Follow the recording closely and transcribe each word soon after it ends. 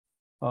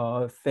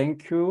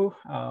Thank you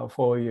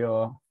for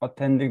your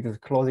attending this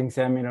closing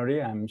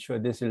ceremony. I'm sure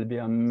this will be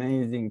an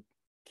amazing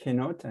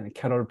keynote, and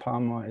Carol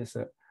Palmer is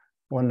a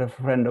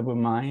wonderful friend of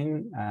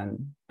mine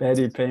and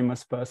very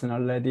famous person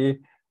already.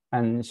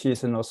 And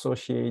she's an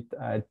associate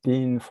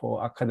dean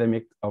for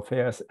academic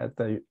affairs at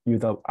the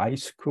UW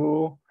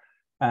School.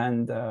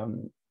 And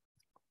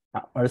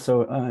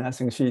also, I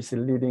think she's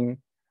leading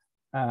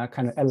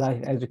kind of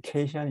allied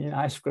education in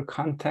high school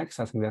context.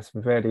 I think that's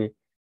very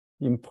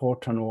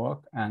important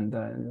work, and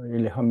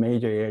really her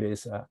major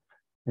areas are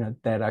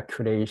data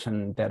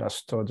curation, data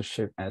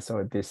stewardship, and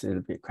so this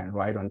will be kind of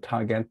right on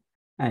target,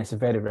 and it's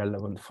very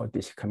relevant for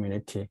this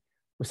community.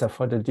 Without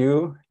further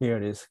ado,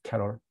 here is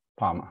Carol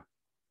Palmer.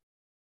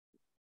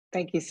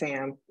 Thank you,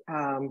 Sam.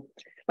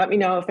 Let me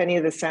know if any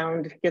of the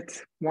sound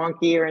gets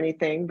wonky or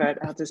anything, but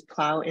I'll just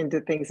plow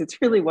into things.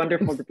 It's really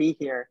wonderful to be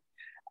here.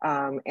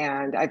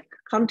 And I've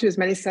come to as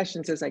many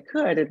sessions as I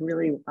could and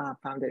really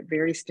found it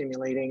very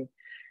stimulating.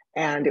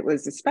 And it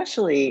was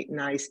especially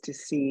nice to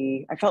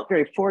see, I felt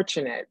very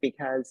fortunate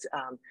because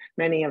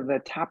many of the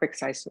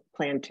topics I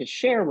planned to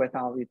share with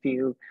all of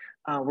you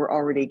were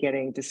already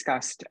getting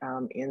discussed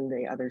in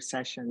the other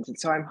sessions. And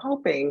so I'm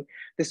hoping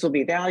this will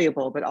be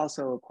valuable, but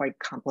also quite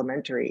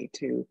complementary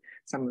to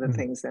some of the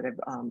things that have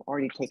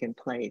already taken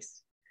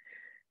place.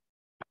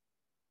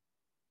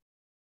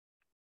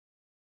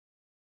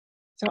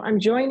 So I'm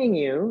joining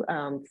you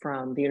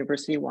from the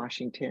University of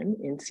Washington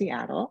in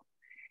Seattle.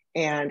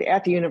 And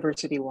at the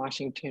University of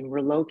Washington, we're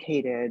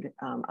located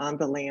on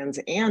the lands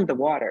and the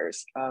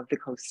waters of the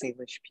Coast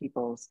Salish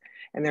peoples.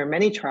 And there are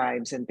many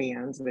tribes and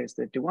bands. There's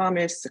the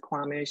Duwamish,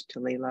 Suquamish,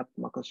 Tulalip,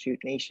 Muckleshoot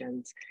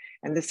nations.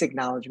 And this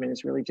acknowledgement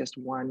is really just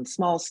one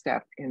small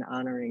step in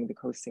honoring the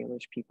Coast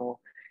Salish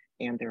people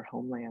and their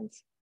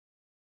homelands.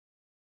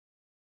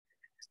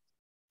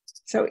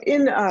 So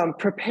in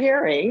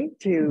preparing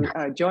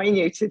to join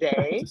you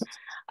today,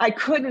 I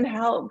couldn't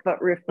help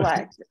but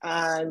reflect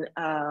on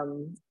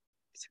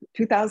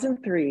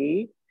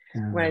 2003,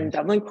 when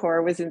Dublin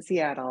Core was in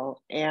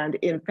Seattle, and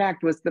in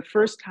fact was the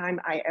first time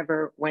I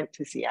ever went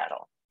to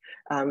Seattle.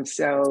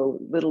 So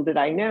little did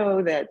I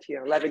know that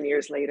 11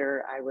 years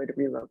later, I would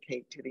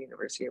relocate to the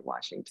University of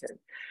Washington.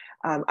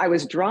 I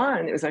was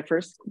drawn, it was my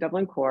first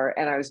Dublin Core,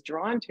 and I was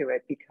drawn to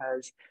it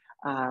because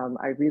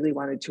I really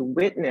wanted to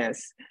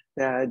witness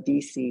the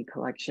DC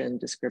collection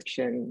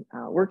description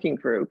working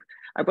group.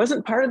 I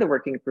wasn't part of the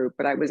working group,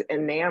 but I was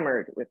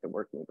enamored with the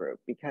working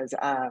group because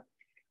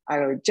I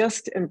had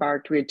just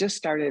embarked, we had just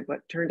started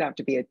what turned out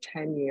to be a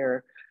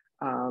 10-year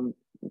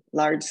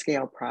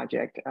large-scale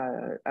project,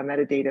 a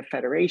metadata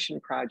federation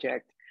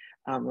project,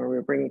 where we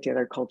were bringing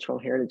together cultural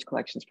heritage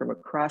collections from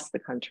across the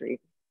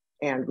country.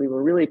 And we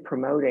were really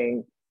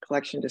promoting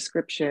collection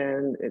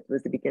description. It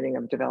was the beginning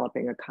of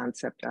developing a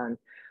concept on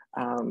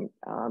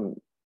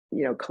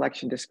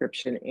collection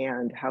description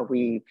and how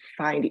we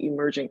find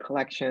emergent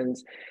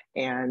collections.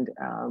 And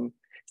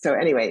so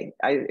anyway,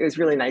 it was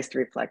really nice to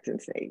reflect and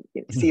say,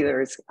 see,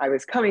 I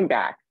was coming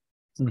back.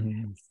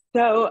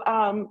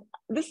 So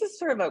this is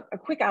sort of a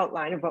quick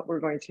outline of what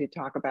we're going to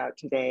talk about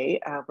today.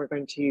 We're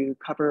going to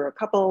cover a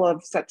couple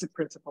of sets of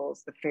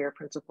principles, the FAIR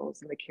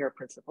principles and the CARE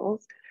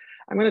principles.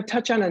 I'm going to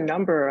touch on a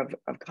number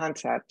of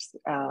concepts,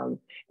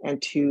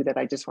 and two that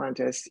I just wanted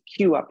to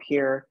cue up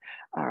here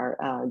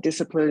are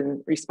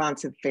discipline,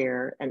 responsive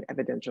FAIR, and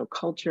evidential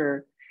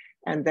culture.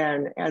 And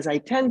then, as I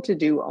tend to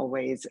do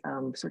always,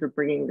 sort of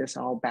bringing this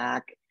all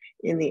back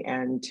in the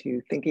end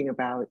to thinking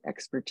about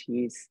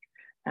expertise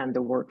and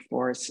the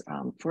workforce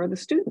for the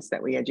students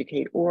that we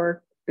educate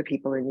or the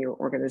people in your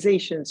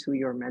organizations who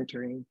you're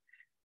mentoring.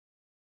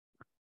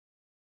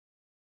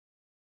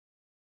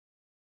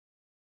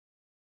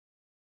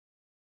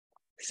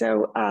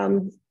 So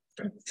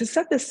to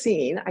set the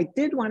scene, I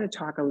did want to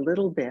talk a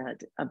little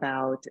bit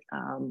about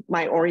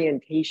my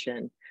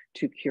orientation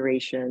to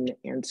curation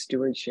and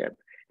stewardship,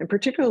 and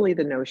particularly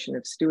the notion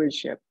of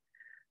stewardship.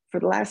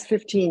 For the last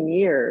 15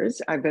 years,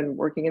 I've been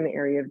working in the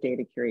area of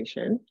data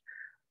curation.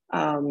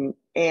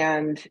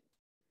 And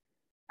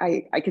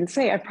I can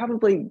say I've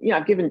probably,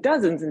 I've given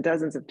dozens and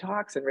dozens of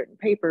talks and written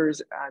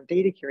papers on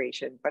data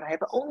curation, but I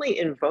have only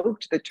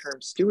invoked the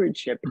term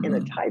stewardship in a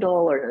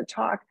title or in a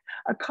talk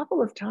a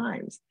couple of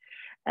times.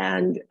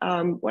 And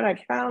what I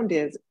found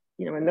is,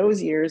 in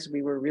those years,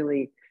 we were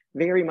really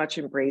very much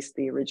embraced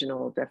the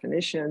original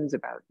definitions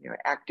about,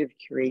 active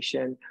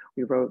curation.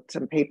 We wrote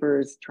some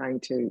papers trying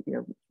to,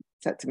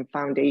 set some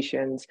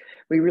foundations.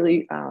 We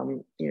really,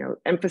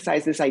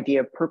 emphasized this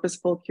idea of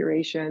purposeful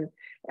curation.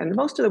 And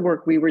most of the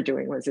work we were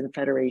doing was in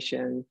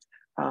federation,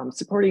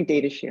 supporting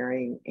data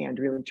sharing and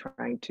really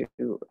trying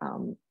to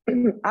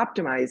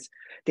optimize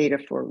data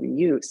for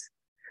reuse.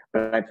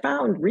 But I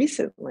found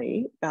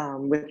recently,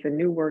 with the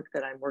new work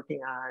that I'm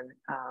working on,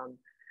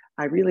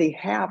 I really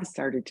have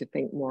started to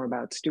think more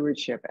about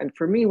stewardship. And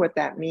for me, what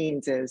that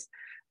means is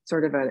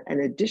sort of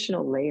an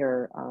additional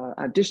layer,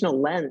 additional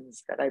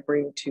lens that I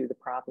bring to the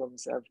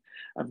problems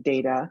of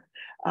data.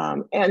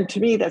 And to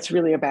me, that's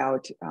really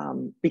about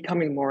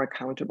becoming more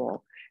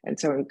accountable And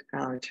so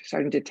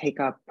starting to take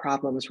up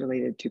problems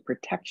related to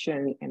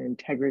protection and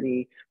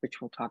integrity,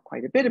 which we'll talk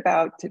quite a bit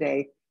about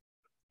today.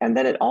 And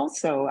then it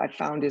also, I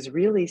found, has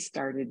really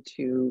started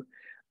to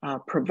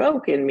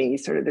provoke in me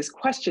sort of this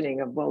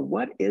questioning of, well,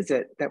 what is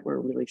it that we're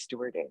really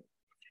stewarding?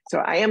 So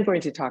I am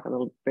going to talk a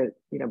little bit,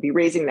 be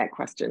raising that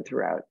question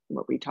throughout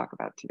what we talk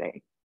about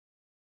today.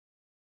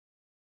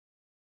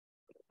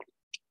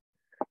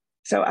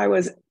 So I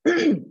was,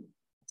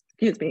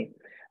 excuse me,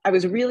 I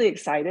was really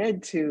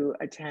excited to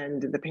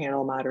attend the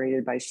panel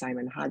moderated by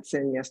Simon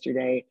Hodson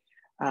yesterday.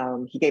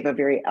 He gave a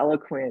very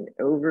eloquent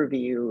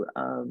overview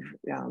of,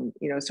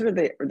 sort of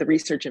the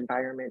research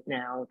environment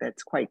now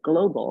that's quite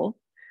global,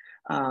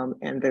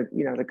 and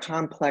the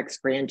complex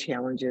grand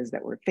challenges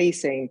that we're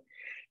facing,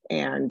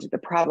 and the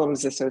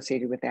problems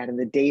associated with that, and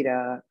the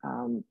data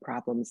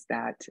problems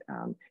that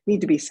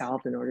need to be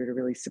solved in order to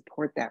really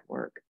support that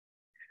work.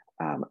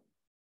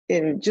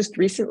 Just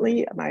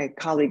recently, my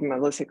colleague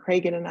Melissa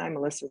Cragen and I,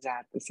 Melissa's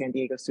at the San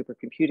Diego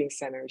Supercomputing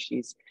Center.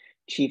 She's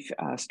chief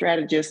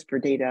strategist for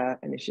data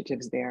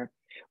initiatives there.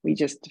 We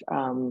just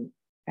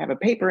have a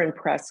paper in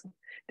press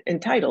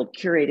entitled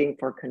Curating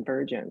for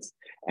Convergence.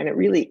 And it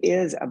really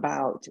is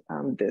about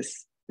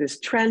this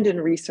trend in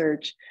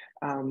research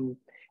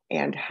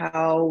and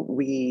how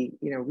we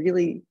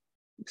really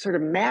sort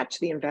of match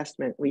the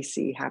investment we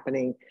see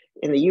happening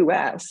in the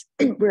US,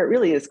 where it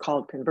really is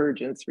called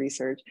convergence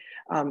research.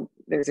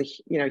 There's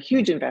a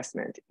huge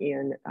investment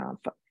in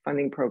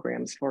funding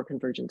programs for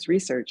convergence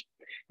research.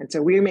 And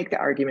so we make the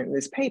argument in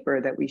this paper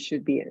that we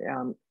should be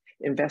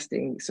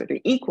investing sort of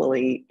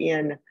equally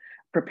in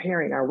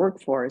preparing our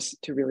workforce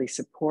to really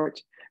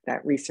support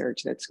that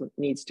research that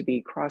needs to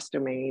be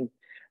cross-domain,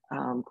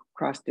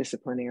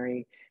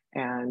 cross-disciplinary.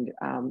 And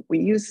we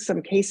use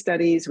some case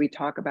studies. We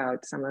talk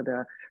about some of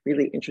the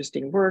really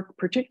interesting work,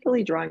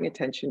 particularly drawing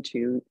attention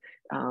to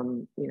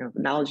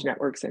knowledge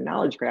networks and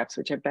knowledge graphs,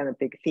 which have been a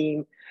big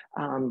theme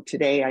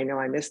today. I know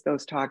I missed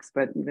those talks,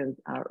 but even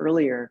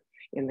earlier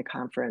in the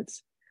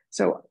conference.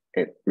 So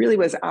it really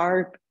was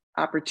our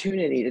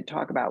opportunity to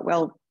talk about,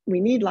 well, we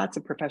need lots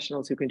of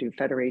professionals who can do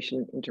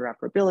federation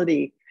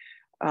interoperability,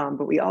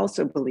 but we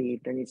also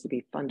believe there needs to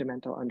be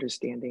fundamental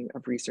understanding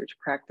of research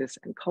practice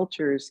and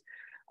cultures,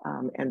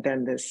 and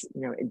then this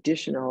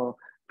additional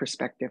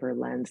perspective or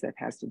lens that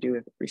has to do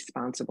with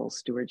responsible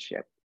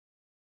stewardship.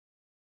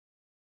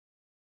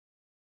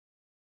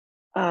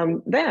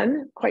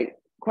 Then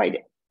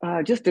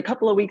just a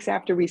couple of weeks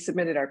after we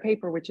submitted our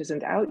paper, which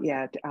isn't out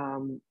yet,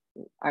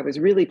 I was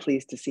really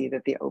pleased to see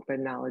that the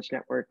Open Knowledge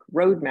Network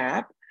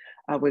roadmap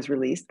was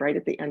released right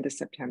at the end of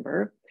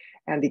September.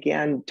 And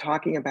again,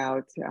 talking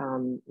about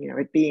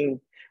it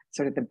being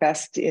sort of the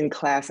best in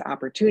class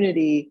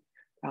opportunity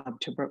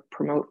to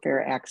promote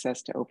fair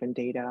access to open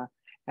data,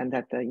 and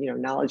that the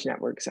knowledge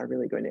networks are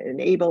really going to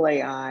enable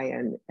AI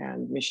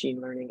and machine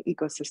learning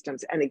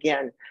ecosystems. And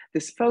again,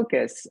 this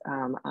focus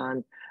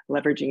on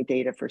leveraging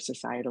data for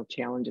societal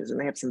challenges. And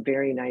they have some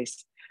very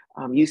nice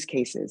use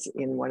cases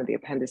in one of the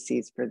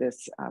appendices for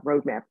this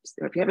roadmap.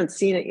 So if you haven't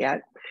seen it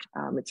yet,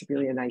 it's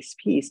really a nice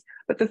piece.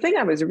 But the thing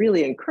I was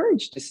really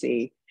encouraged to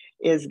see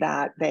is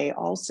that they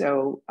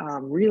also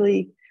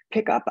really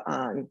pick up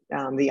on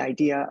the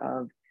idea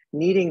of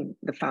needing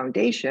the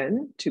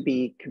foundation to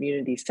be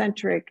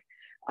community-centric,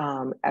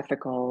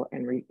 ethical,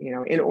 and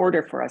in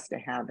order for us to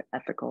have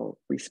ethical,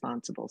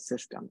 responsible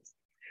systems.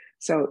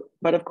 So,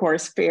 but of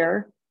course,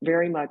 FAIR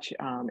very much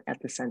at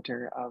the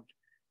center of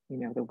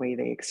the way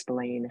they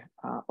explain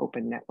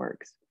open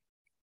networks.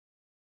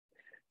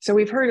 So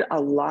we've heard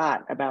a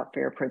lot about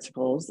FAIR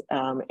principles,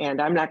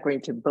 and I'm not going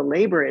to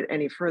belabor it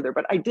any further,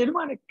 but I did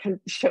want to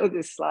show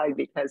this slide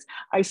because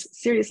I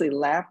seriously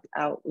laughed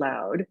out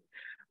loud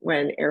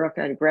when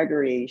Erica and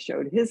Gregory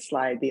showed his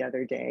slide the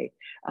other day,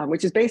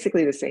 which is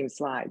basically the same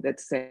slide that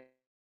says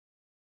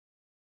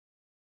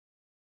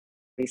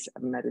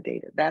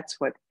metadata. That's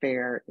what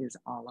FAIR is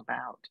all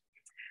about.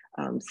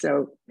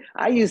 So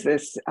I use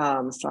this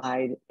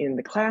slide in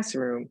the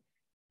classroom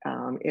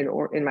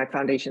in my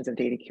Foundations of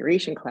Data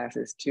Curation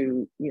classes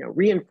to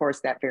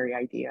reinforce that very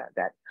idea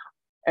that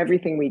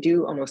everything we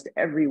do almost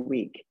every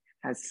week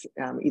has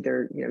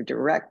either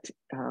direct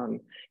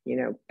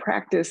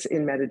practice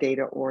in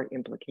metadata or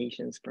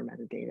implications for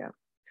metadata.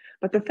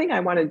 But the thing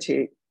I wanted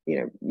to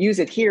use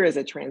it here as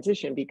a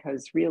transition,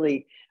 because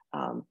really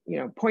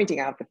pointing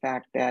out the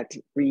fact that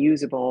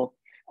reusable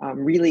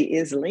really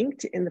is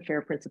linked in the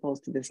FAIR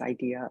principles to this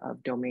idea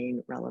of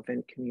domain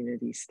relevant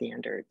community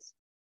standards.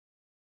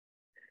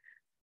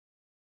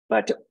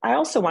 But I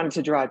also wanted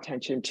to draw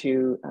attention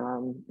to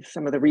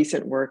some of the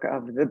recent work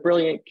of the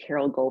brilliant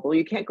Carol Goebel.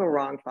 You can't go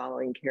wrong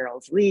following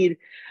Carol's lead.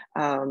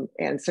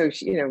 And so,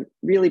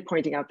 really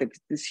pointing out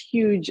this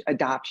huge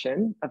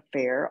adoption of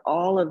FAIR,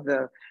 all of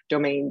the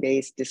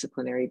domain-based,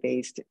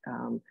 disciplinary-based,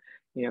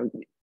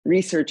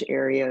 research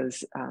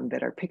areas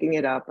that are picking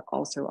it up,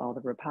 also all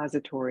the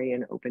repository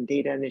and open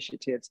data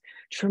initiatives,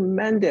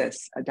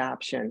 tremendous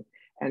adoption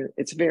And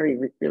it's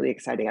really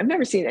exciting. I've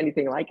never seen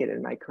anything like it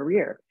in my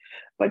career.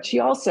 But she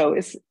also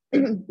is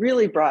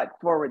really brought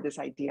forward this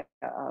idea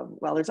of,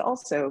 well, there's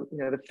also,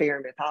 the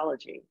FAIR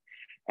mythology.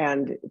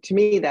 And to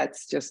me,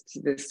 that's just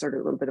this sort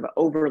of little bit of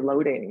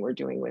overloading we're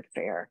doing with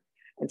FAIR.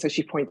 And so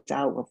she points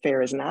out, well,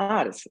 FAIR is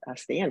not a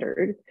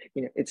standard.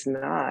 It's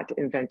not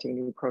inventing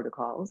new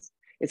protocols.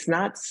 It's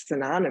not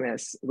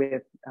synonymous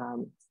with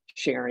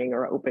sharing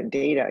or open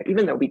data,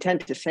 even though we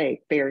tend to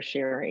say fair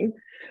sharing,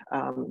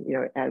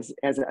 as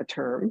a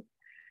term.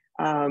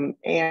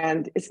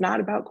 And it's not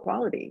about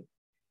quality.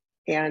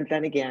 And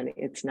then again,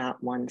 it's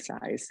not one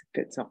size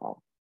fits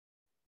all.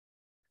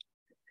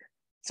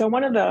 So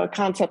one of the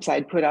concepts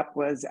I'd put up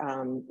was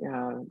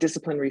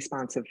discipline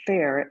responsive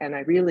FAIR, and I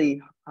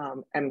really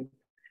am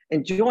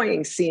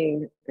enjoying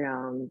seeing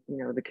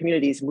the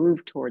communities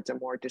move towards a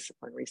more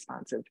discipline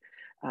responsive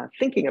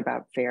thinking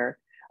about FAIR.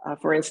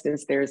 For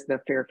instance, there's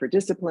the FAIR for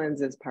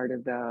Disciplines as part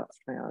of the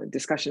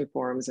discussion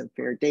forums and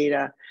FAIR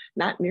data.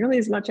 Not nearly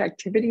as much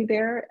activity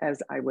there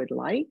as I would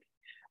like,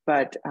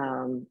 but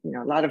a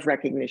lot of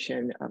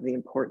recognition of the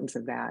importance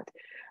of that.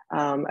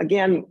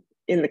 Again,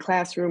 in the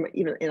classroom,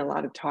 even in a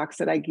lot of talks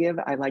that I give,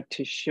 I like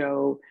to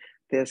show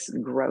this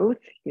growth,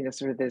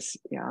 sort of this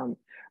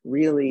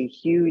really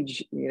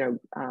huge,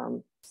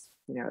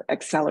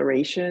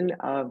 acceleration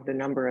of the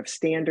number of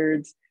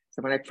standards.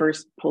 So when I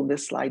first pulled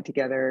this slide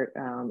together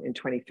in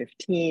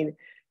 2015,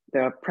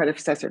 the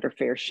predecessor to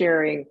FAIR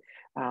sharing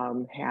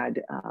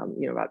had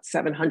about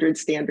 700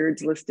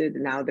 standards listed.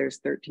 Now there's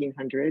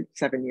 1,300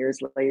 7 years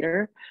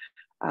later.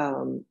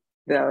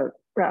 The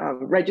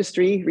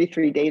registry,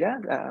 Re3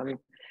 data,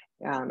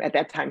 at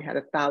that time had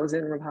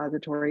 1,000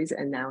 repositories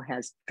and now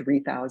has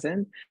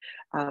 3,000.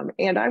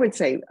 And I would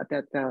say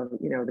that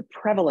the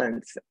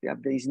prevalence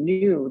of these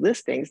new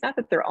listings, not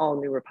that they're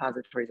all new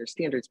repositories or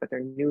standards, but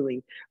they're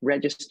newly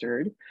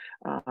registered.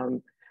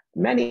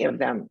 Many of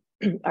them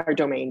are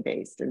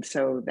domain-based. And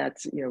so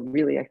that's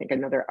really, I think,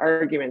 another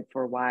argument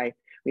for why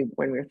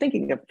when we're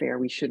thinking of FAIR,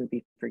 we shouldn't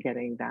be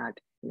forgetting that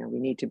we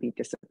need to be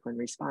discipline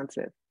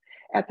responsive.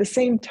 At the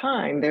same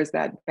time, there's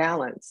that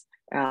balance.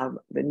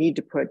 The need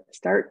to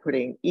start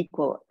putting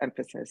equal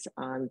emphasis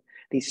on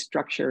these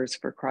structures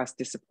for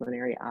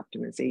cross-disciplinary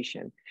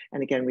optimization.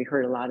 And again, we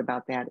heard a lot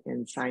about that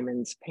in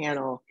Simon's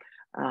panel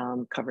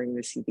covering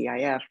the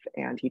CBIF,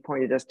 and he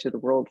pointed us to the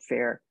World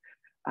FAIR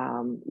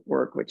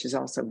work, which is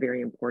also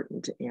very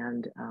important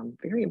and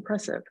very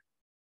impressive.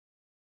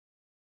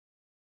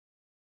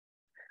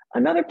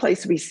 Another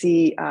place we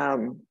see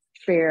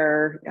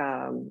FAIR,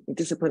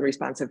 discipline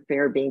responsive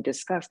FAIR being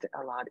discussed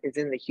a lot is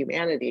in the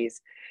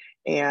humanities.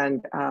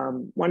 And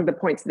one of the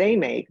points they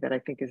make that I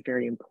think is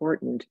very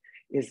important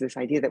is this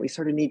idea that we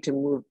sort of need to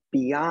move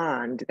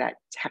beyond that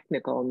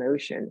technical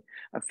notion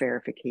of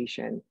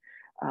FAIRification.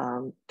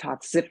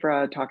 Toth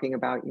Zifra talking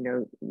about,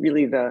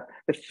 really the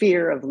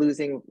fear of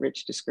losing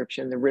rich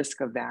description, the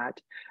risk of that,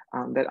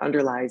 that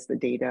underlies the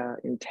data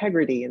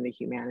integrity in the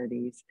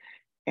humanities.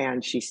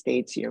 And she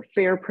states,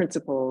 FAIR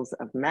principles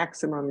of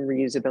maximum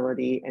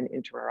reusability and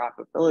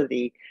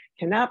interoperability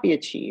cannot be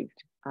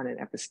achieved on an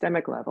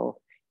epistemic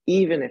level,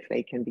 even if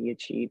they can be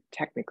achieved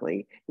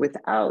technically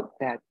without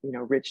that,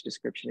 rich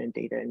description and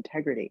data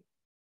integrity.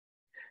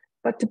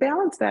 But to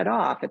balance that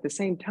off, at the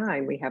same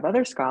time, we have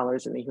other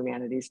scholars in the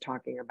humanities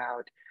talking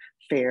about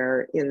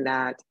FAIR in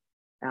that,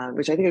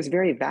 which I think is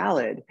very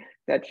valid,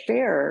 that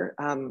FAIR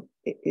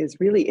is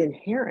really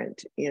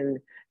inherent in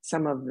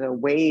some of the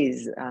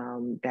ways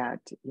that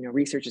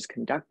research is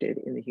conducted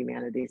in the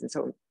humanities. And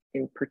so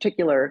in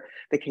particular,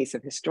 the case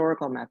of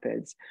historical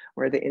methods,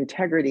 where the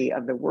integrity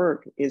of the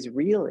work is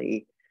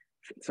really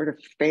sort of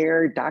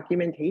FAIR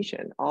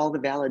documentation, all the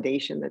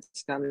validation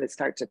that's done that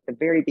starts at the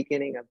very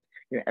beginning of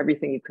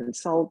everything you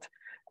consult,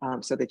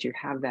 so that you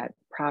have that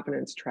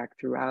provenance track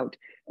throughout.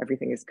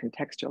 Everything is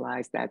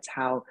contextualized. That's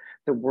how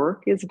the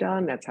work is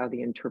done. That's how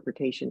the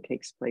interpretation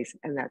takes place.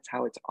 And that's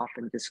how it's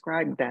often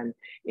described then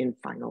in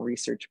final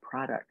research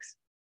products.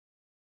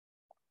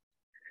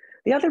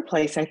 The other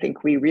place I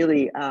think we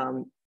really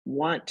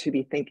want to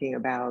be thinking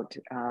about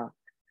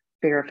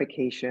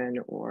FAIRification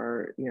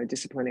or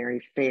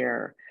disciplinary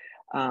FAIR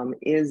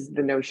is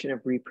the notion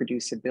of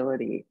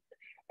reproducibility.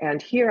 And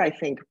here I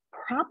think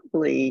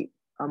probably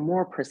a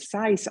more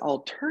precise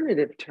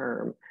alternative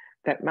term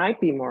that might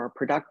be more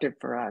productive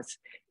for us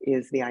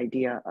is the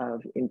idea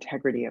of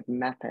integrity of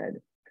method.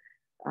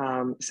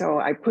 So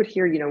I put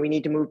here, we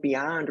need to move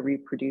beyond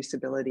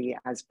reproducibility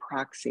as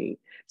proxy.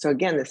 So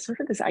again,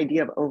 this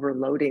idea of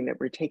overloading, that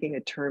we're taking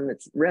a term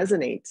that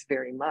resonates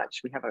very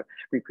much. We have a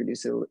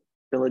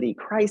reproducibility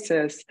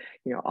crisis.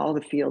 All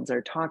the fields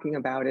are talking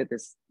about it.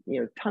 There's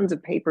tons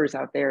of papers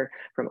out there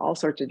from all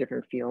sorts of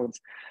different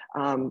fields.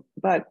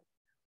 But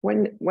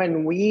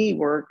when we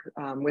work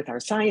with our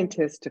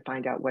scientists to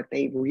find out what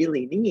they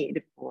really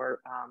need for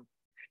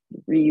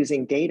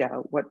reusing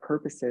data, what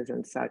purposes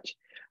and such,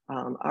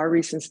 our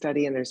recent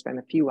study, and there's been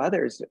a few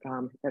others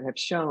that have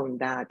shown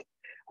that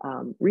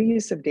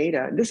reuse of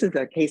data, this is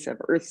a case of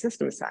Earth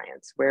system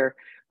science, where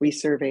we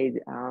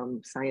surveyed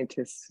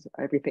scientists,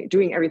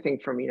 doing everything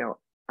from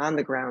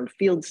on-the-ground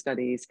field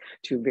studies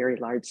to very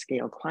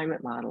large-scale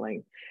climate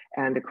modeling.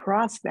 And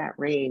across that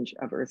range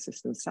of Earth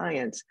system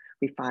science,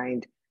 we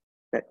find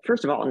that,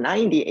 first of all,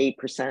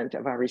 98%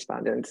 of our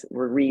respondents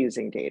were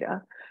reusing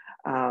data,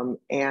 and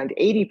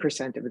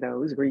 80% of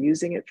those were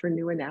using it for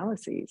new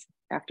analyses.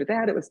 After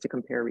that, it was to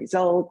compare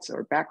results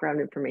or background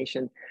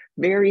information.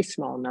 Very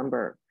small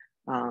number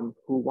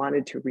who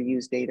wanted to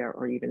reuse data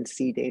or even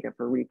see data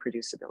for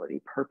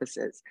reproducibility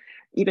purposes,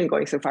 even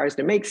going so far as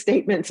to make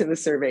statements in the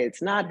survey.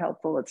 It's not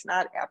helpful, it's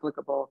not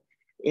applicable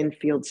in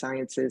field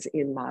sciences,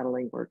 in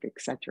modeling work,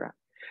 etc.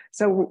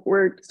 So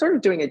we're sort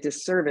of doing a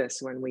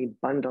disservice when we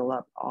bundle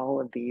up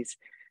all of these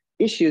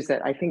issues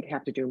that I think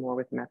have to do more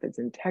with methods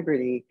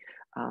integrity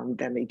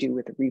than they do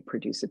with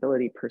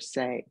reproducibility per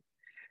se.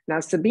 Now,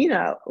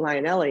 Sabina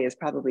Lionelli has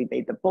probably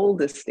made the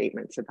boldest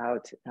statements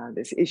about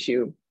this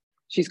issue.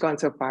 She's gone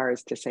so far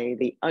as to say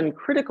the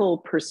uncritical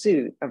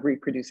pursuit of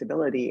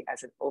reproducibility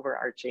as an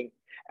overarching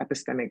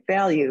epistemic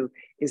value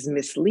is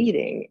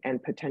misleading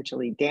and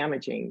potentially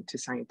damaging to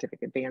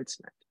scientific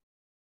advancement.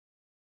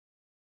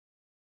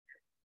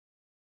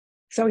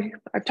 So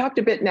I've talked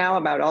a bit now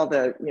about all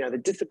the, the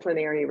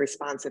disciplinary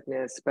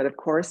responsiveness, but of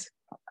course,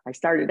 I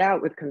started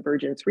out with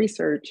convergence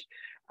research,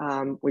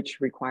 which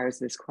requires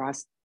this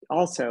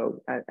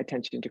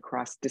attention to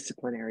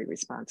cross-disciplinary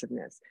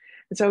responsiveness.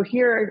 And so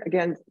here,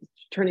 again,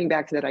 turning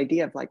back to that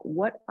idea of like,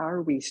 what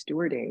are we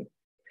stewarding?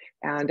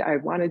 And I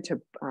wanted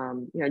to,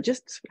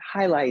 just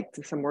highlight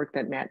some work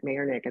that Matt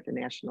Mayernick at the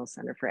National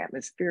Center for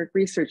Atmospheric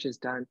Research has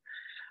done,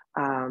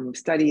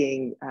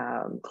 studying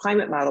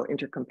climate model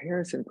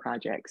intercomparison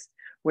projects,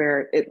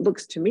 where it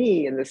looks to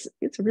me, and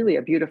it's really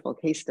a beautiful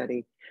case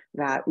study,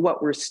 that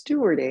what we're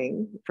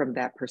stewarding from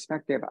that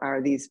perspective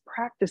are these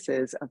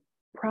practices of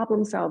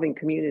problem-solving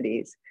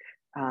communities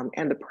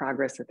and the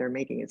progress that they're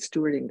making. It's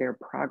stewarding their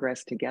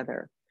progress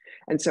together.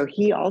 And so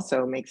he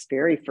also makes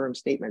very firm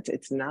statements.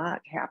 It's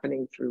not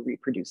happening through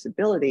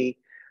reproducibility,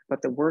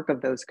 but the work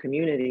of those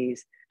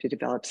communities to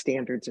develop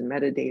standards and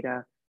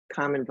metadata,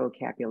 common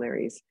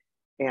vocabularies,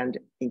 and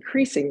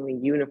increasingly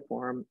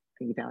uniform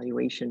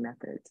evaluation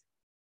methods.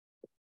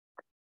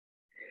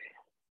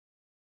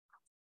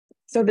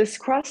 So this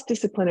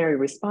cross-disciplinary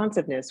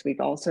responsiveness,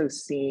 we've also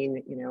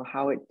seen,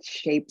 how it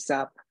shapes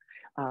up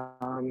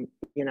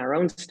in our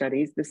own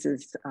studies. This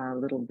is a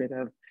little bit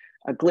of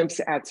a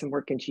glimpse at some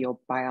work in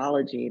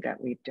geobiology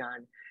that we've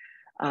done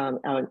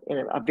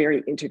in a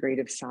very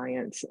integrative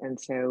science. And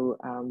so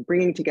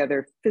bringing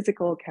together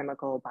physical,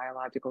 chemical,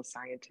 biological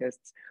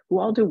scientists who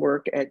all do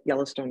work at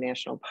Yellowstone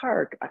National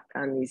Park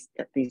on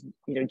these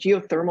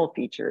geothermal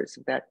features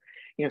that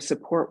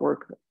support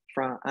work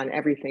on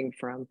everything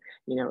from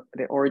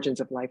the origins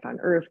of life on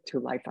Earth to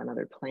life on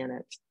other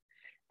planets.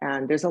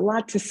 And there's a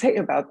lot to say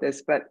about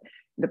this, but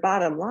the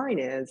bottom line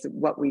is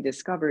what we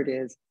discovered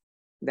is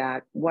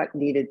that what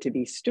needed to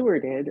be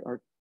stewarded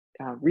or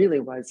really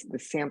was the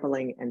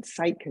sampling and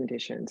site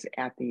conditions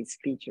at these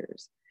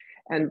features.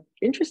 And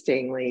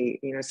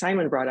interestingly,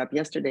 Simon brought up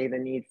yesterday the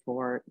need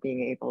for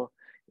being able,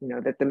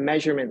 that the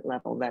measurement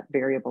level, that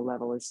variable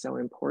level is so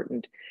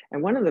important.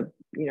 And one of the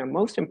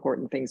most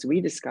important things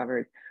we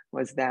discovered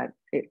was that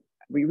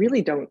we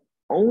really don't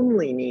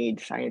only need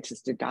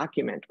scientists to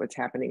document what's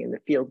happening in the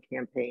field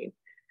campaign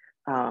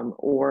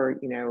or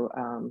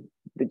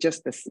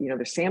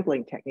the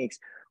sampling techniques.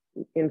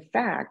 In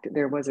fact,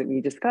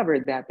 we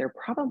discovered that there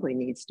probably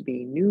needs to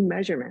be new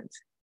measurements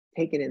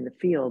taken in the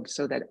field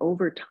so that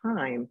over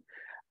time,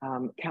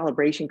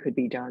 calibration could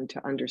be done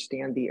to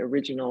understand the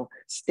original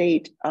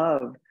state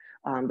of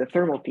the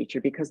thermal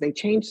feature, because they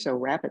change so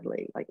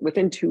rapidly. Like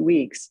within 2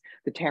 weeks,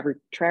 the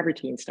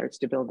travertine starts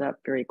to build up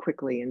very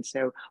quickly. And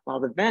so while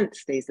the vent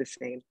stays the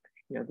same,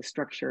 the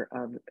structure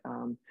of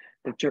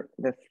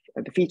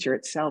the feature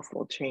itself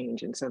will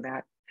change. And so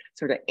that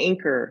sort of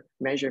anchor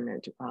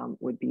measurement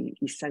would be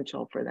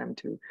essential for them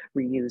to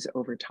reuse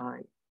over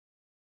time.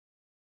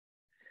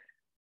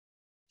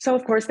 So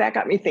of course, that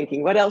got me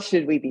thinking, what else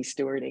should we be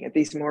stewarding at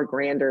these more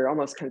grander,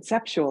 almost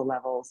conceptual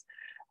levels?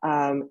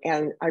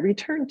 And I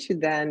returned to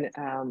then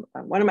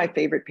one of my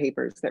favorite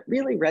papers that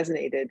really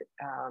resonated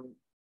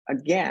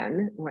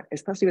again,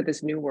 especially with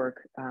this new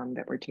work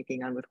that we're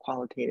taking on with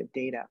qualitative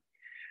data.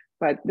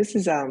 But this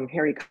is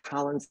Harry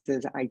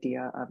Collins's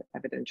idea of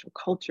evidential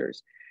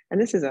cultures. And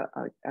this is a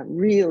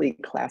really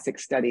classic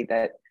study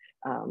that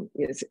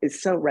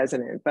is so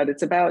resonant, but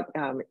it's about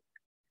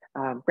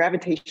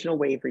gravitational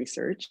wave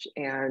research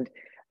and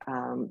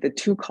the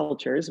two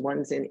cultures,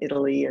 one's in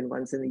Italy and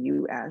one's in the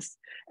US.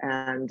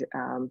 And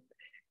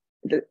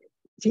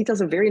he tells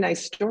a very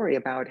nice story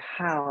about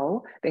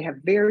how they have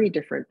very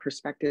different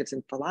perspectives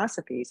and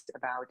philosophies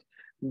about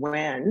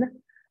when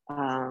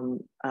a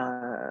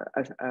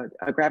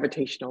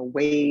gravitational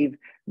wave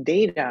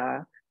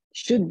data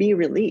should be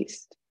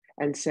released.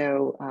 And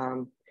so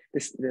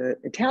the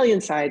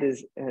Italian side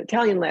is,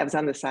 Italian labs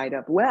on the side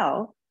of,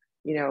 well,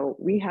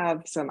 we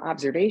have some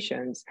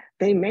observations.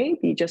 They may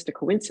be just a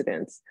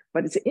coincidence,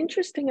 but it's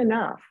interesting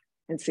enough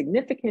and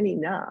significant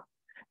enough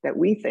that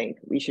we think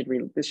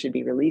this should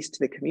be released to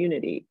the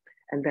community.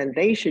 and then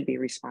they should be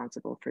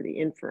responsible for the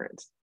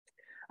inference.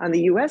 On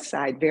the US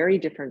side, very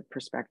different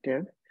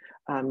perspective.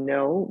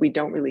 No, we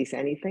don't release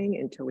anything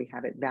until we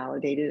have it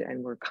validated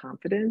and we're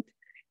confident,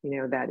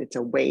 that it's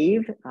a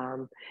wave.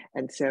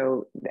 And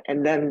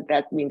then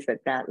that means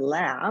that that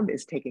lab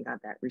is taking on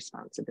that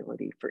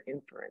responsibility for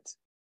inference.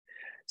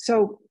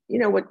 So,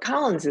 what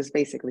Collins is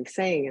basically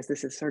saying is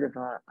this is sort of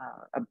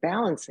a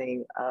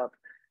balancing of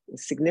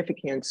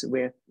significance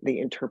with the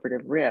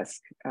interpretive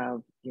risk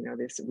of,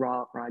 this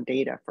raw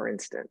data, for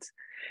instance.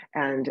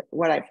 And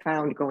what I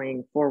found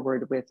going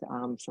forward with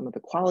some of the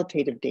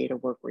qualitative data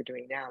work we're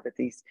doing now, that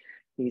these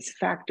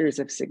factors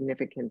of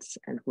significance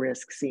and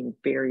risk seem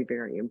very,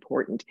 very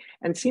important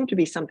and seem to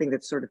be something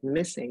that's sort of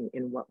missing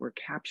in what we're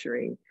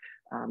capturing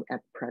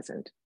at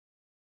present.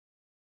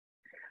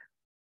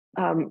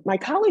 My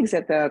colleagues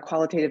at the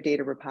Qualitative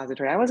Data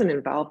Repository, I wasn't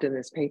involved in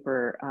this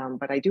paper,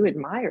 but I do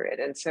admire it.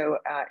 And so,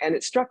 and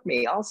it struck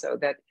me also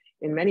that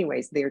in many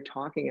ways, they're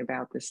talking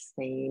about the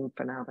same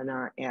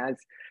phenomena as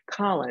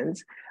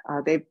Collins.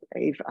 They've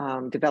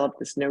developed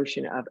this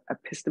notion of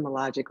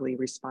epistemologically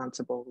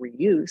responsible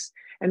reuse.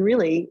 And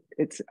really,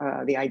 it's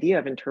the idea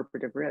of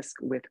interpretive risk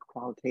with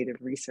qualitative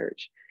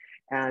research.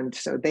 And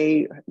so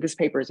this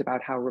paper is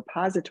about how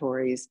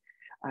repositories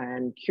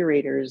and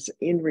curators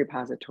in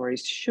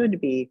repositories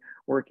should be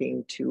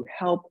working to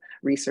help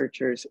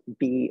researchers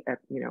be,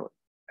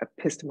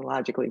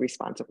 epistemologically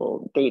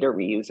responsible data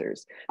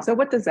reusers. So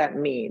what does that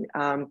mean?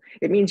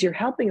 It means you're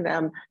helping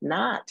them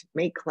not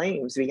make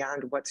claims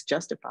beyond what's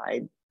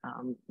justified,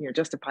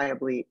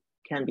 justifiably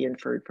can be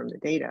inferred from the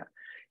data.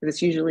 And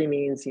this usually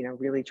means,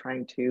 really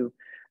trying to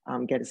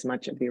get as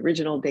much of the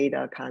original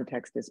data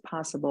context as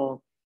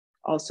possible.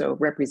 Also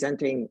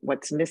representing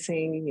what's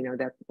missing,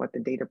 that what the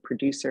data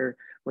producer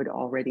would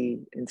already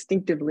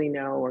instinctively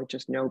know or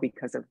just know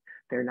because of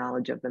their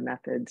knowledge of the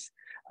methods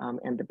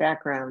and the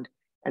background.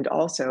 And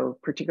also,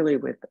 particularly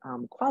with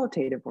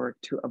qualitative work,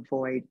 to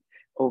avoid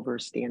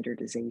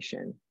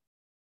over-standardization.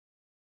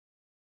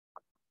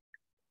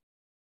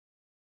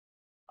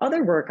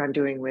 Other work I'm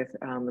doing with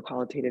the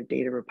Qualitative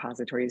Data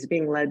Repository is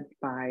being led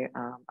by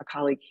a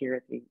colleague here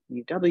at the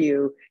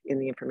UW in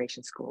the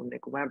Information School,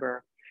 Nick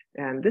Weber.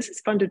 And this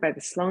is funded by the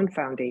Sloan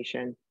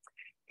Foundation.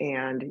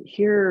 And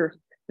here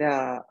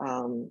the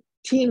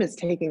team is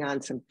taking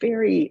on some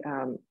very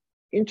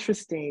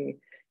interesting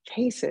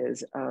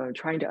cases,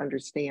 trying to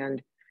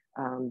understand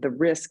the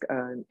risk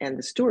and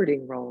the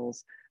stewarding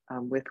roles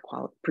with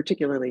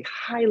particularly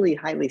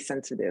highly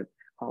sensitive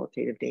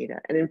qualitative data.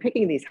 And in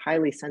picking these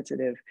highly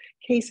sensitive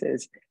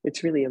cases,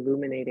 it's really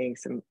illuminating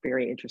some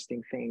very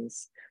interesting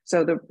things.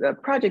 So the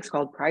project's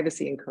called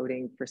Privacy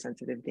Encoding for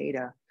Sensitive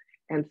Data.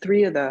 And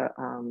three of the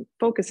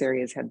focus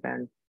areas have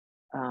been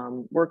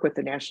work with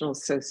the National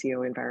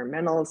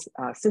Socio-Environmental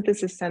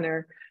Synthesis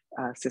Center,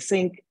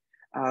 SSINC,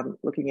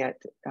 looking at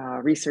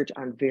research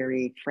on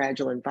very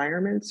fragile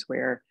environments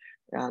where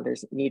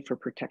there's need for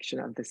protection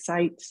of the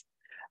sites.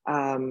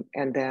 And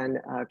then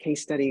a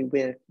case study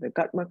with the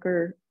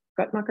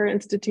Guttmacher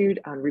Institute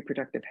on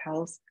reproductive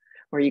health,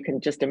 where you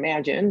can just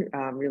imagine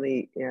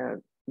really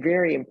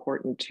very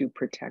important to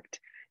protect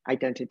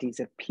identities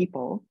of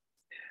people.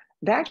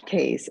 That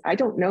case, I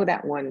don't know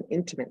that one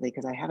intimately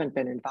because I haven't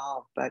been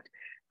involved, but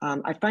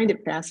I find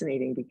it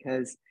fascinating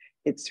because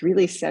it's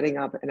really setting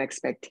up an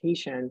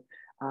expectation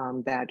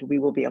that we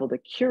will be able to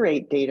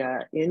curate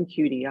data in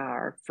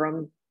QDR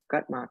from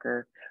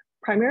Guttmacher,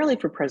 primarily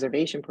for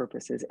preservation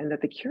purposes, and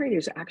that the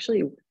curators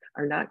actually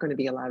are not going to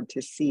be allowed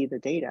to see the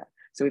data.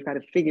 So we've got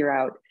to figure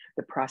out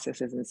the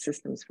processes and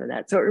systems for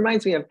that. So it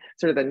reminds me of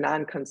sort of the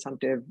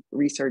non-consumptive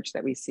research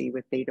that we see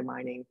with data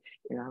mining,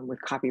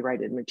 with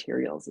copyrighted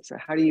materials. So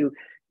how do you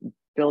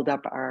build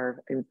up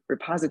our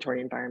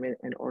repository environment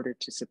in order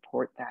to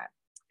support that?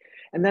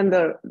 And then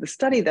the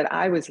study that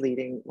I was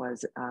leading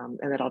was, and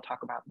that I'll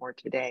talk about more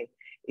today,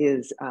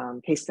 is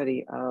case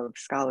study of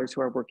scholars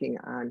who are working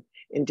on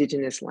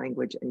Indigenous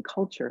language and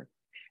culture.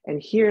 And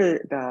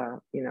here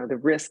the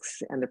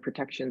risks and the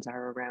protections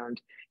are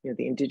around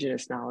the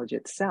Indigenous knowledge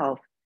itself.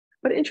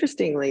 But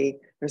interestingly,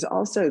 there's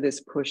also this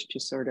push to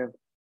sort of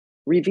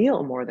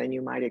reveal more than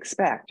you might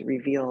expect,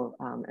 reveal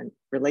and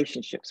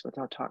relationships, which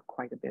I'll talk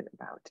quite a bit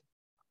about.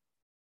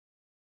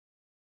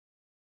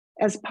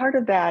 As part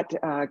of that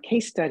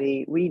case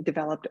study, we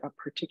developed a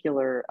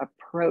particular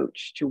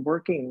approach to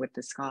working with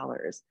the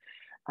scholars.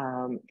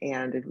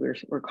 And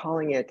we're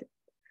calling it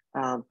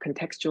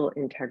contextual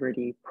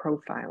integrity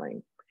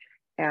profiling.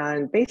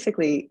 And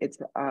basically, it's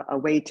a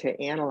way to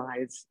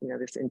analyze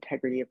this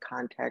integrity of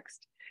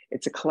context.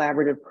 It's a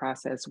collaborative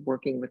process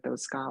working with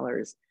those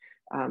scholars.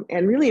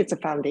 And really, it's a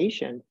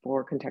foundation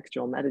for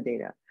contextual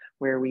metadata,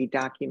 where we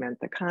document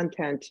the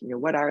content,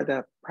 what are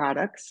the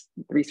products,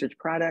 research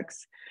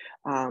products,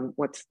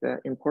 what's the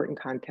important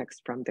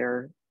context from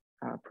their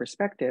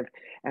perspective,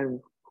 and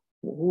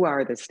who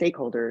are the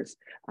stakeholders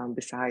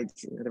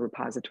besides the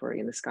repository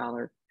and the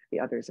scholar,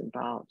 the others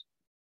involved.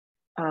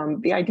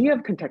 The idea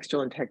of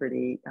contextual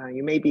integrity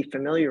you may be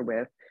familiar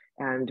with,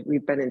 and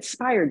we've been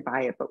inspired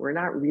by it, but we're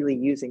not really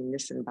using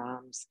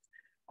Nissenbaum's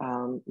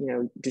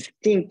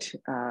distinct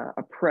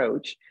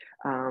approach.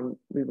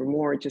 We were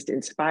more just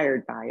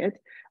inspired by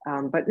it.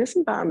 But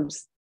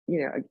Nissenbaum's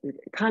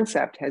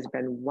concept has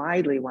been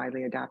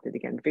widely adopted,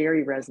 again,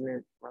 very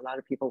resonant for a lot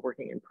of people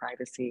working in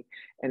privacy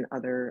and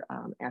other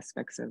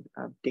aspects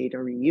of data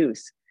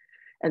reuse.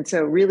 And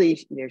so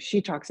really,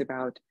 she talks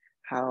about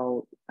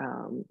how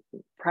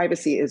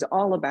privacy is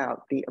all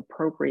about the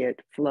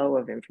appropriate flow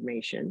of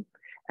information,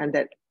 and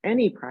that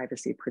any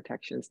privacy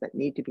protections that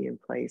need to be in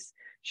place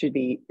should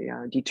be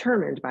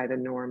determined by the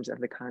norms of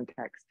the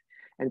context.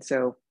 And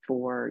so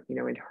for,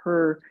 in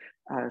her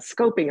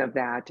scoping of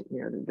that,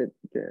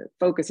 the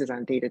focus is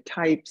on data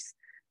types,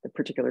 the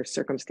particular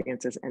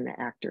circumstances, and the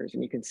actors.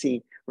 And you can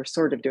see we're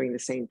sort of doing the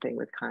same thing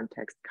with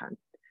context,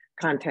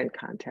 content,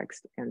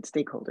 context, and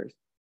stakeholders.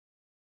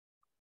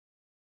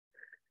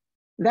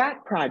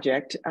 That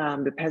project,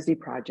 the PESD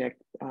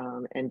project,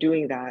 and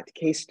doing that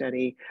case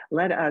study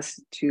led us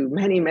to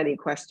many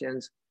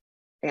questions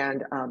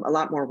and a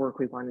lot more work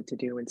we wanted to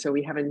do. And so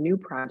we have a new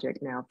project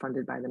now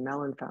funded by the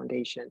Mellon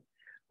Foundation,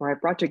 where I've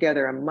brought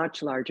together a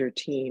much larger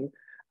team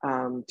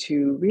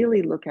to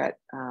really look at,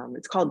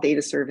 it's called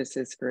Data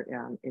Services for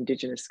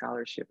Indigenous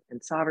Scholarship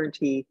and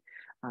Sovereignty,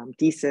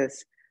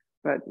 DCIS.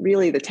 But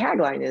really the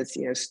tagline is,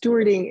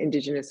 stewarding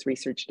Indigenous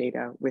research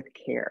data with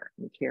care.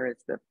 And care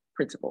is the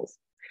principles.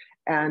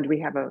 And we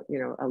have a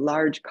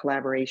large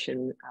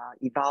collaboration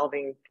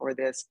evolving for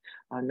this,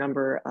 a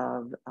number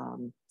of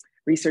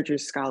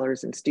researchers,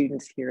 scholars, and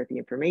students here at the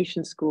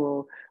Information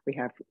School. We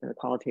have the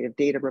Qualitative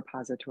Data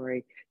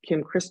Repository,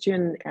 Kim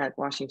Christian at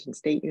Washington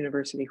State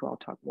University, who I'll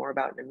talk more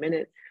about in a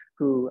minute,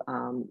 who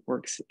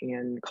works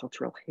in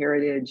cultural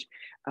heritage,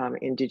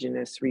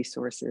 Indigenous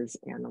resources,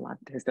 and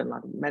has done a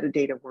lot of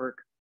metadata work.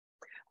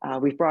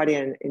 We've brought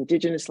in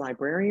Indigenous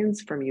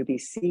librarians from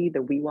UBC, the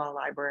Weewa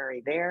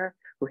Library there,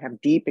 who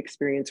have deep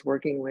experience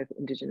working with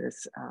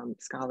Indigenous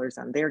scholars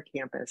on their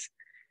campus,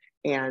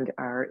 and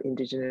our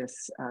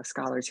Indigenous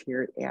scholars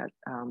here at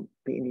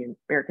the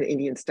American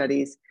Indian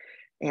Studies,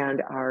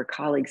 and our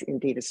colleagues in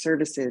data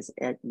services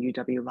at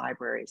UW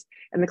Libraries.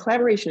 And the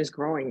collaboration is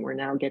growing. We're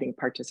now getting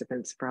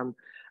participants from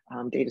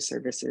data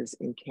services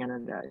in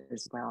Canada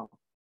as well.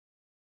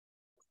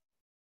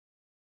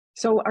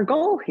 So our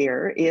goal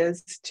here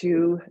is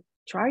to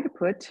try to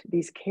put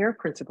these care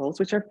principles,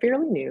 which are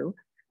fairly new,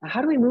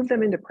 how do we move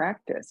them into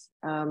practice?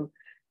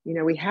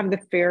 We have the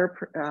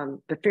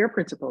FAIR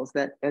principles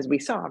that, as we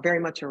saw, very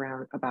much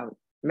about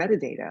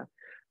metadata,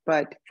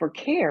 but for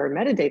care,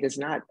 metadata is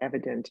not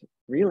evident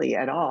really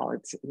at all.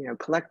 It's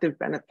collective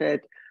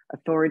benefit,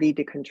 authority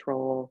to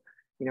control,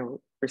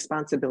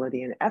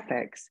 responsibility and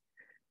ethics,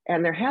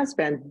 and there has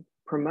been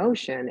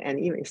promotion, and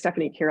even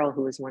Stephanie Carroll,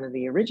 who is one of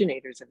the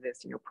originators of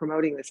this,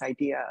 promoting this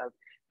idea of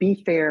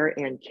be fair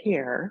and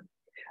care.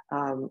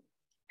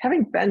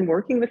 Having been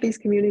working with these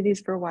communities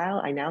for a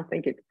while, I now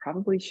think it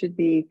probably should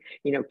be,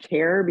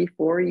 care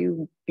before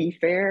you be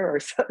fair, or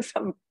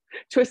some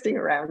twisting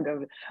around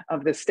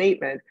of the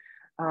statement.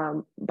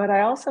 But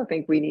I also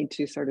think we need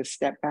to sort of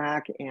step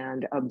back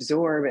and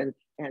absorb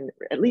and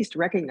at least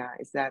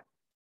recognize that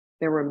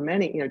there were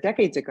many,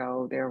 decades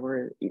ago, there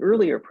were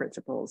earlier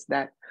principles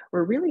that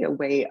were really a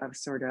way of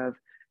sort of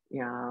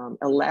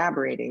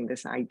elaborating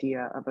this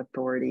idea of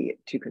authority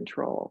to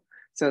control.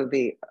 So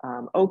the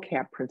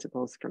OCAP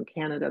principles from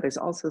Canada, there's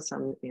also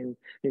some in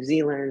New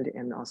Zealand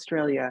and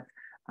Australia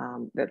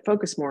that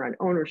focus more on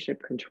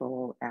ownership,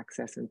 control,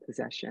 access, and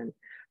possession,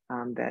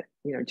 that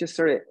just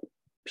sort of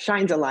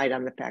shines a light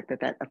on the fact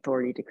that that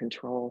authority to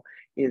control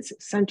is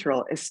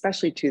central,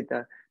 especially to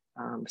the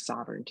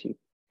sovereignty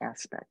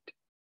aspect.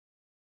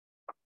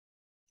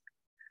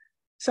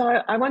 So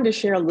I wanted to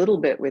share a little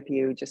bit with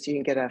you, just so you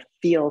can get a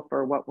feel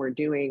for what we're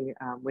doing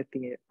with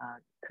the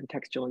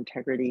contextual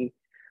integrity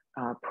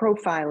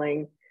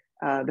profiling.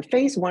 The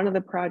phase one of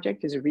the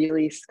project is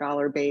really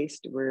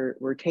scholar-based.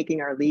 We're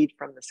taking our lead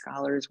from the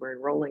scholars. We're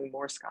enrolling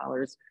more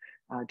scholars,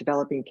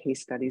 developing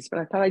case studies. But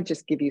I thought I'd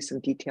just give you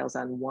some details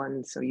on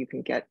one, so you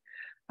can get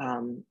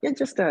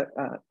just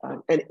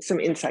some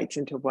insights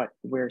into what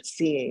we're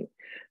seeing.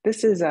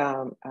 This is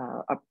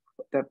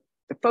the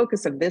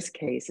focus of this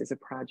case is a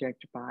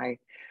project by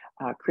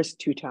Chris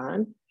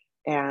Touton,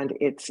 and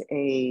it's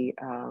a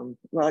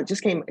well, it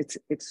just came. It's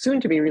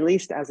soon to be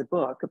released as a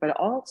book, but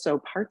also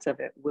parts of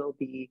it will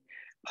be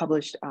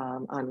published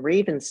on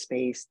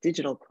Ravenspace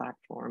digital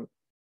platform,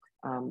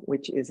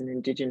 which is an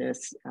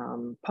Indigenous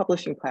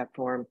publishing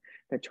platform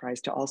that tries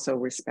to also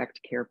respect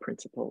care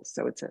principles.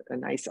 So it's a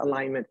nice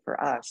alignment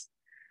for us.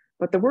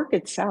 But the work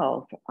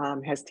itself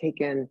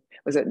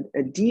was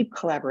a deep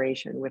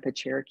collaboration with a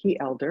Cherokee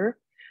elder.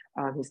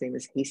 His name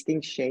is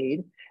Hastings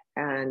Shade,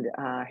 and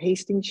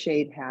Hastings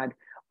Shade had,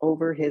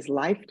 over his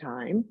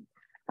lifetime,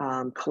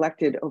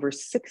 collected over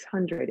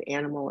 600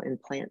 animal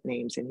and plant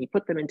names, and he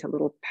put them into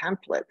little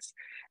pamphlets,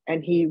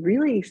 and he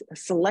really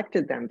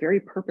selected them very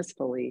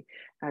purposefully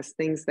as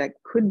things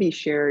that could be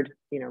shared,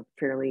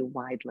 fairly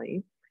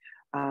widely.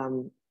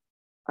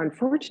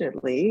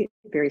 Unfortunately,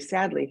 very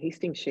sadly,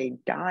 Hastings Shade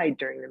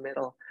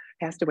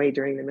passed away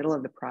during the middle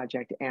of the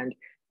project, and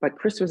but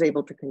Chris was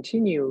able to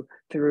continue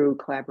through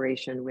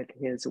collaboration with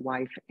his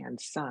wife and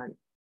son.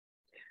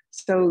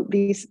 So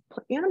these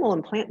animal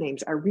and plant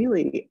names are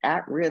really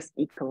at-risk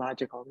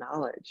ecological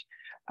knowledge.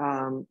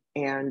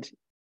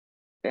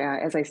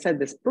 As I said,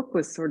 this book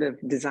was sort of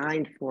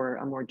designed for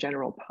a more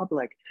general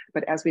public,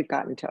 but as we've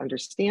gotten to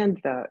understand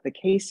the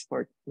case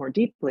more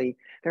deeply,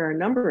 there are a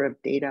number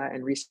of data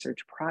and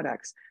research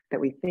products that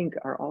we think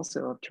are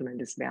also of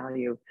tremendous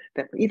value,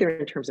 that either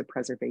in terms of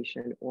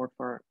preservation or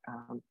for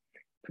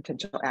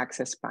potential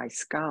access by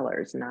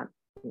scholars, not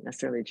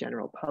necessarily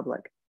general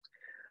public.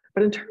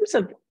 But in terms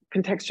of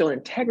contextual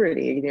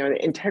integrity,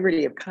 the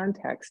integrity of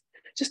context,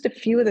 just a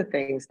few of the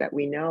things that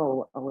we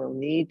know will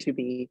need to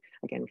be,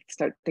 again,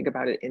 start to think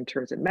about it in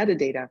terms of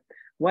metadata,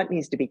 what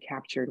needs to be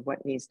captured,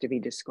 what needs to be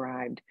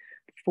described.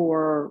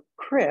 For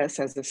Chris,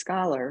 as a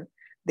scholar,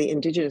 the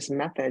indigenous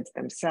methods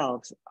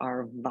themselves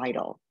are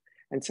vital.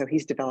 And so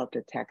he's developed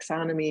a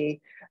taxonomy.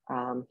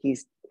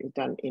 He's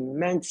done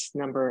immense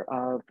number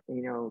of,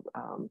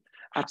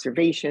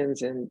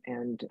 observations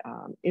and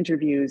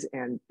interviews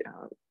and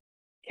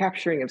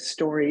capturing of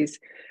stories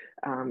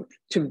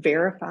to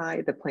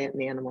verify the plant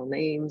and animal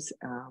names.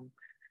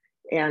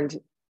 And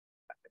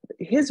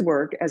his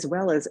work, as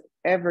well as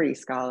every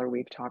scholar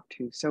we've talked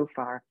to so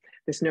far,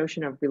 this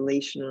notion of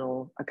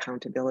relational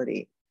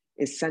accountability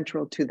is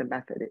central to the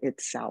method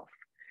itself.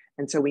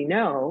 And so we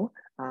know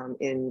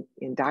in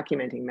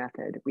documenting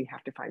method, we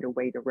have to find a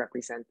way to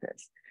represent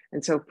this.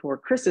 And so for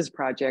Chris's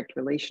project,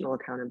 relational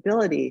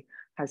accountability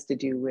has to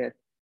do with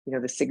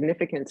the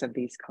significance of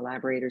these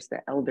collaborators,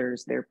 the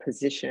elders, their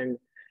position,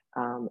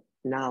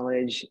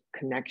 knowledge,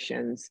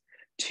 connections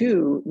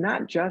to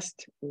not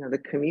just the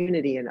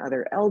community and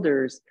other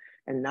elders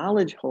and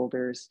knowledge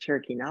holders,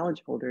 Cherokee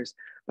knowledge holders,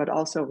 but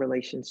also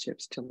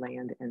relationships to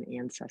land and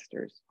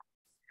ancestors.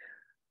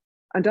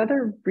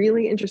 Another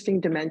really interesting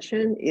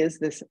dimension is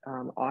this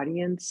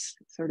audience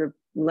sort of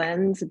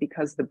lens,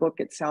 because the book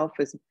itself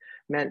is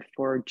meant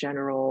for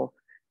general,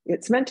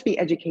 it's meant to be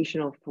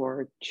educational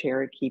for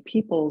Cherokee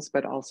peoples,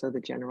 but also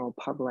the general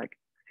public.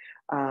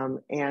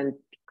 And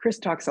Chris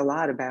talks a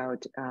lot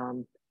about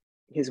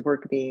his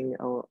work being,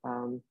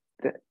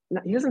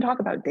 he doesn't talk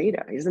about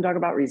data, he doesn't talk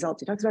about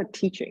results, he talks about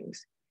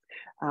teachings.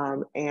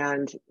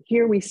 And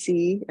here we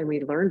see, and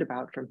we learned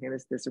about from him,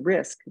 is this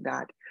risk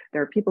that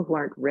there are people who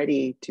aren't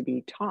ready to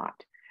be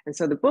taught. And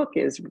so the book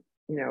is,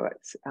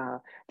 it's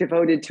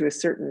devoted to a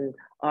certain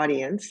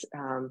audience,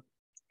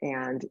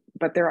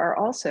 but there are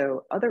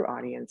also other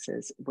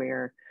audiences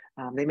where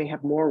they may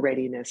have more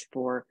readiness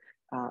for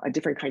a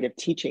different kind of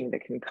teaching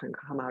that can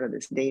come out of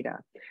this data.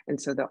 And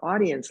so the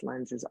audience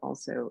lens is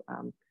also,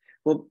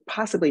 will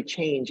possibly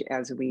change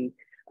as we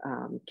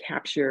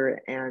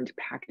capture and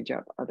package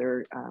up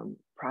other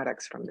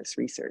products from this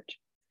research.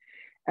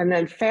 And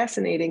then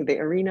fascinating, the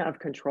arena of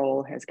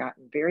control has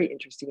gotten very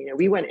interesting.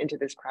 We went into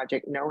this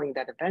project knowing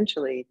that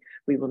eventually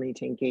we will need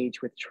to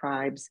engage with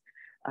tribes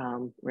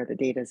where the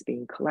data is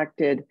being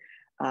collected,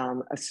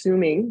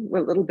 assuming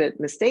a little bit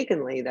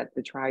mistakenly that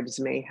the tribes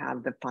may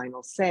have the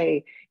final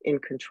say in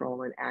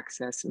control and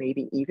access,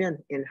 maybe even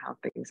in how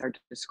things are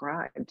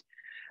described.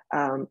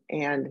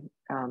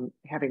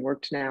 Having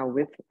worked now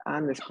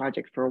on this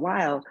project for a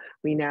while,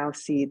 we now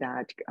see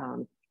that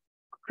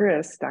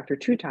Chris, Dr.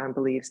 Touton,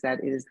 believes that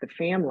it is the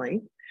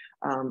family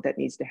that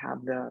needs to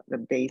have the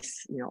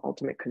base,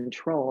 ultimate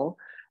control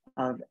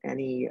of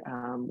any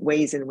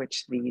ways in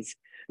which these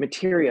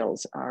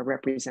materials are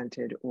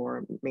represented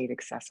or made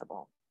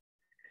accessible.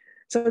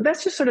 So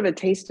that's just sort of a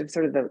taste of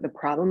sort of the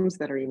problems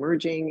that are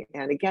emerging.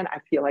 And again, I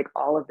feel like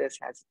all of this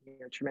has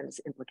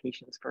tremendous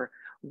implications for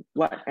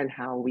what and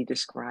how we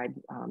describe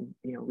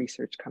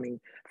research coming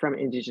from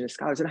Indigenous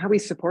scholars and how we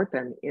support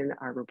them in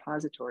our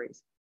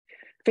repositories.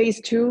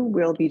 Phase 2,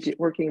 we'll be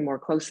working more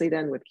closely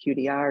then with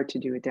QDR to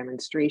do a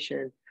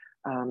demonstration.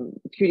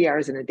 QDR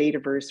is in a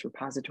Dataverse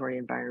repository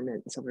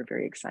environment, so we're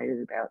very excited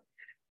about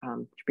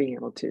being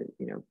able to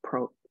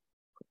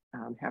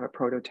have a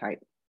prototype.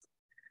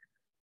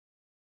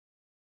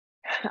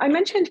 I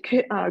mentioned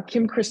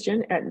Kim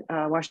Christian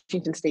at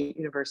Washington State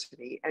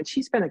University, and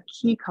she's been a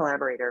key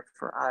collaborator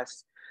for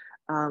us.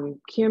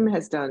 Kim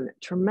has done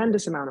a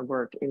tremendous amount of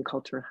work in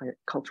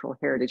cultural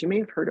heritage. You may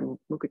have heard of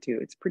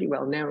Mukatu, it's pretty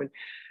well known.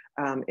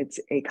 It's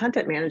a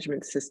content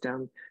management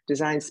system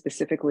designed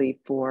specifically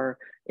for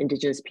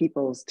Indigenous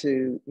peoples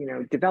to,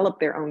 develop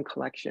their own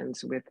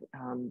collections with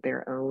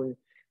their own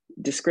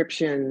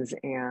descriptions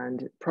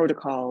and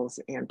protocols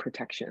and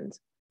protections.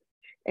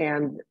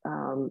 And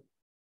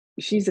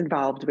she's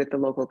involved with the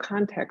Local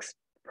Context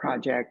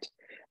Project,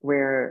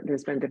 where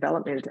there's been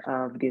development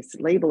of this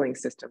labeling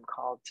system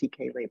called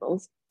TK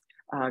labels,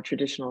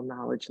 traditional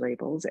knowledge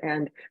labels.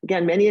 And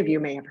again, many of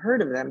you may have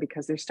heard of them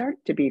because they're starting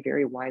to be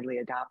very widely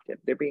adopted.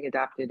 They're being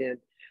adopted in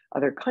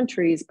other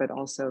countries, but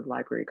also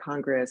Library of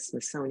Congress,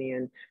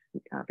 Smithsonian,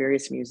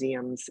 various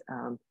museums,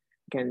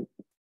 again,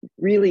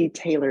 really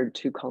tailored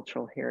to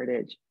cultural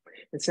heritage.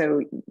 And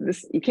so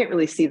this, you can't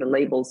really see the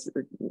labels,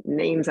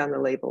 names on the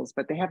labels,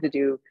 but they have to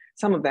do,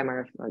 some of them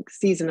are like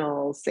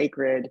seasonal,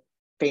 sacred,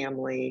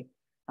 family,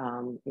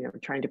 you know,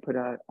 trying to put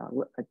a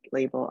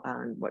label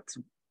on what's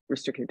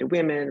restricted to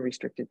women,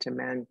 restricted to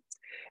men.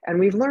 And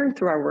we've learned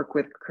through our work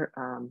with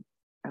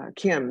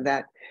Kim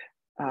that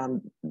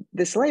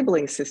this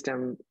labeling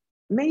system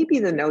may be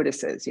the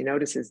notices,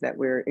 notices that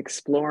we're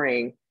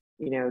exploring,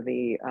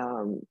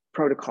 the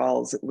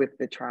protocols with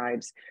the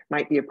tribes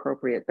might be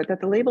appropriate, but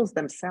that the labels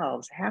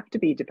themselves have to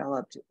be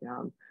developed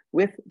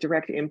with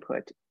direct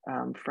input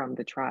from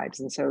the tribes.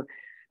 And so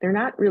they're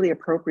not really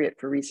appropriate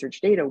for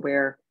research data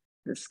where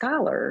the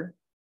scholar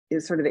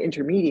is sort of the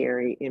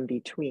intermediary in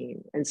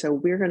between. And so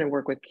we're going to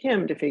work with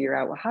Kim to figure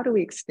out, well, how do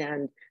we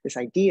extend this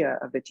idea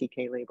of the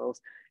TK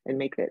labels and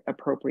make it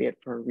appropriate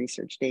for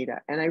research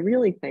data? And I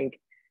really think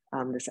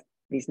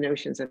these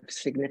notions of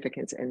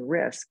significance and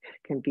risk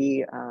can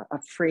be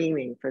a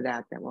framing for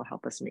that will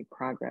help us make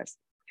progress.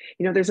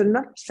 There's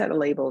enough set of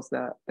labels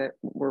that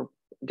were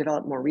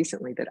developed more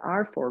recently that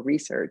are for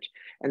research,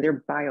 and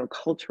they're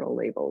biocultural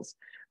labels.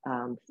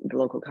 The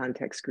local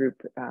context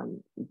group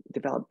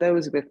developed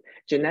those with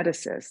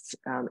geneticists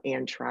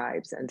and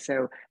tribes. And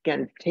so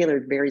again,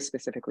 tailored very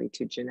specifically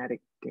to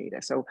genetic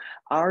data. So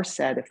our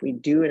set, if we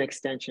do an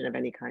extension of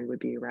any kind, would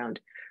be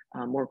around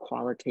more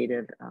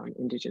qualitative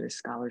Indigenous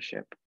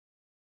scholarship.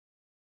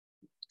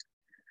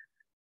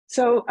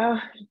 So,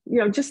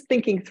 just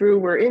thinking through,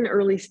 we're in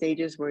early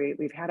stages where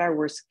we've had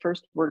our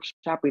first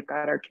workshop, we've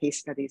got our case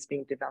studies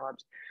being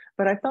developed,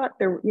 but I thought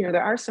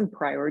there are some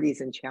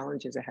priorities and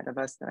challenges ahead of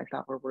us that I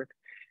thought were worth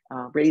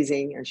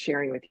raising and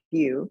sharing with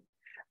you.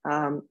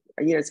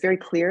 It's very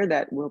clear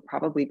that we'll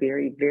probably be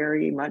very,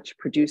 very much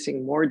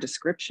producing more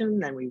description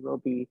than we will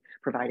be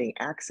providing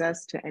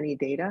access to any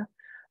data.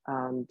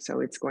 So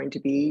it's going to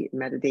be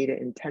metadata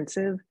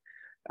intensive.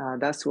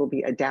 Thus, we'll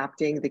be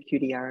adapting the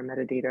QDR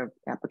metadata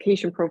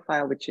application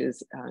profile, which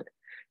is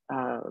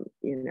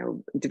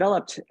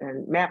developed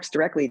and maps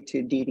directly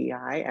to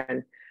DDI.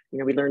 And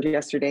we learned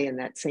yesterday in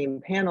that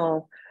same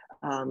panel,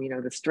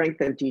 the strength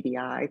of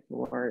DDI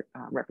for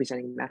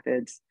representing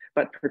methods,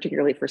 but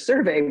particularly for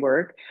survey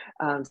work.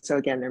 So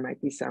again, there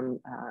might be some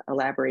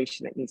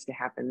elaboration that needs to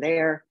happen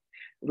there.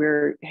 We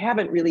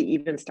haven't really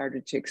even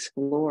started to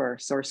explore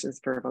sources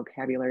for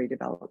vocabulary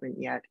development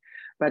yet.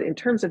 But in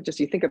terms of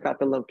you think about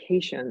the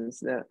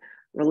locations, the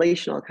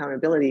relational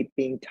accountability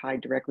being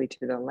tied directly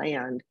to the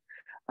land,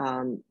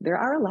 there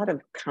are a lot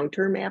of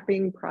counter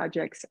mapping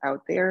projects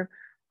out there.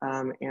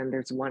 And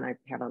there's one I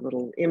have a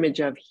little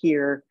image of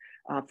here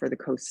for the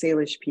Coast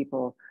Salish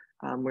people,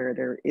 where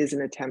there is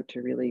an attempt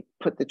to really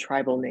put the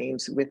tribal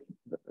names with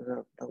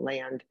the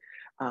land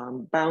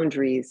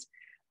boundaries.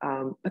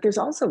 But there's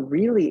also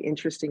really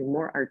interesting,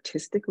 more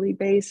artistically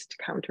based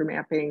counter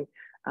mapping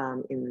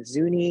in the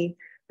Zuni.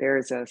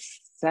 There's a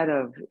set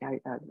of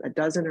a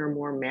dozen or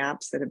more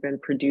maps that have been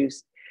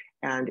produced.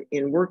 And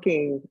in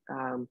working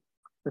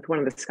with one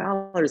of the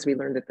scholars, we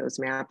learned that those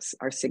maps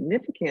are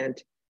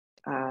significant.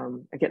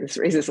 Again, this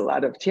raises a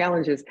lot of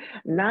challenges,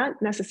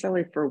 not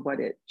necessarily for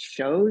what it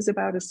shows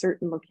about a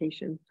certain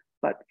location,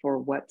 but for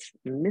what's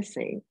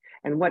missing.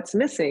 And what's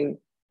missing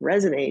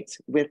resonates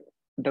with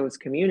those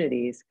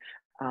communities.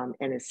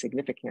 And is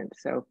significant.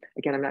 So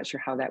again, I'm not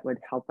sure how that would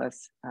help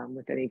us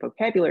with any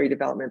vocabulary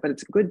development, but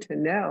it's good to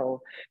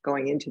know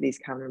going into these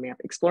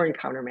exploring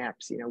counter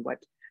maps,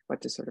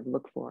 what to sort of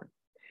look for.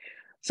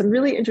 Some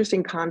really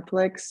interesting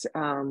conflicts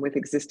with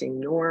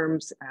existing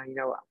norms,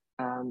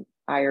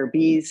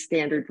 IRBs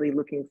standardly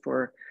looking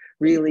for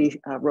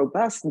really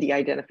robust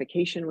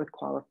de-identification with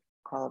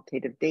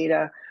qualitative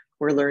data.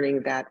 We're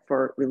learning that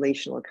for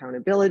relational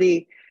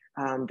accountability,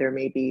 there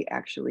may be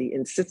actually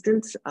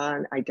insistence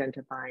on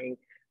identifying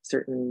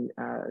certain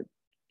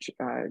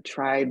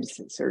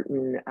tribes,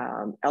 certain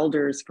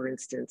elders, for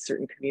instance,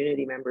 certain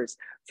community members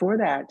for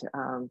that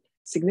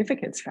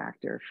significance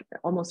factor,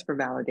 almost for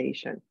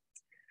validation.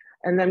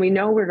 And then we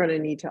know we're going to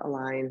need to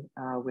align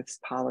with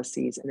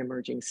policies and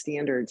emerging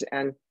standards.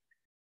 And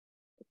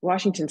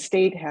Washington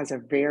State has a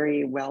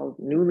very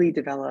newly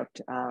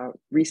developed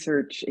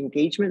research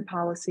engagement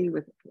policy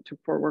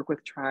for work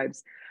with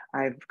tribes.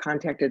 I've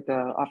contacted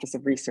the Office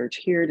of Research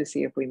here to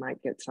see if we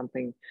might get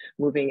something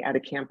moving at a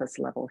campus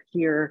level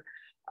here.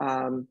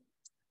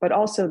 But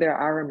also there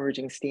are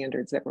emerging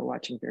standards that we're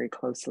watching very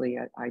closely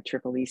at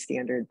IEEE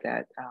standard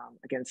that,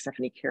 again,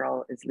 Stephanie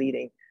Carroll is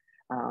leading.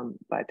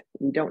 But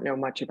we don't know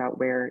much about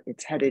where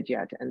it's headed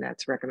yet, and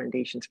that's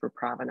recommendations for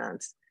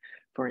provenance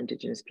for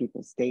Indigenous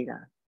peoples'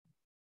 data.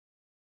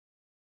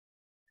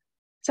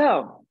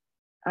 So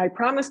I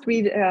promised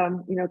we'd,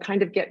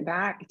 kind of get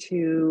back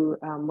to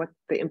what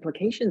the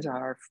implications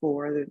are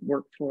for the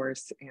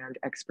workforce and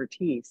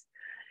expertise.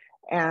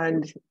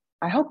 And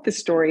I hope this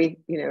story,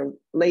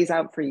 lays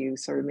out for you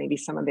sort of maybe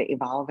some of the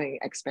evolving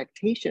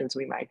expectations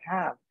we might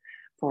have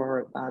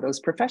for those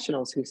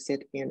professionals who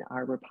sit in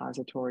our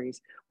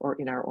repositories or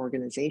in our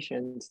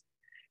organizations,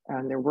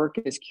 their work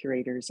as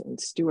curators and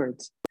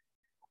stewards.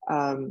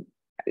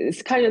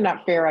 It's kind of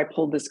not fair. I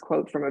pulled this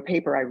quote from a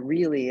paper I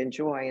really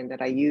enjoy and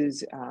that I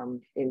use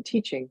in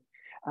teaching,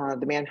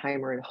 the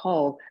Mannheimer and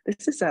Hull.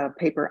 This is a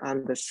paper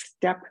on the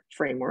STEP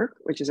framework,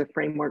 which is a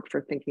framework for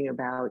thinking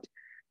about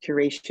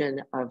curation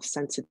of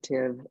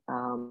sensitive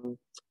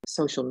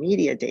social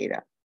media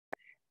data.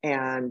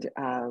 And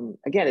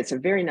again, it's a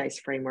very nice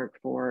framework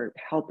for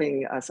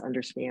helping us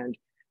understand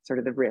sort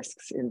of the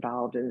risks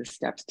involved and the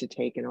steps to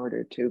take in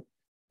order to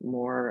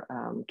more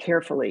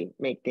carefully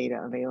make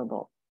data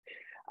available.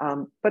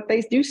 But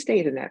they do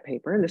state in that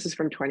paper, and this is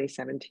from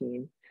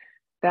 2017,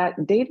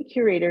 that data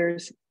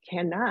curators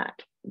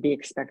cannot be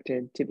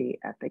expected to be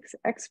ethics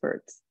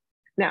experts.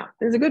 Now,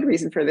 there's a good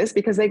reason for this,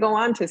 because they go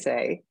on to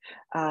say,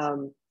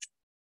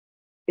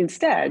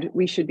 instead,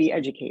 we should be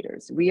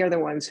educators. We are the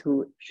ones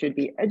who should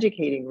be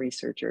educating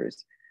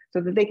researchers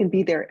so that they can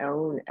be their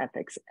own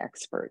ethics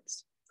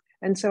experts.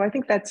 And so I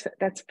think that's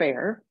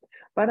fair.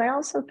 But I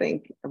also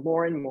think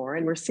more and more,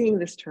 and we're seeing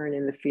this turn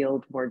in the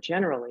field more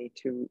generally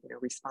to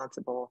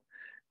responsible,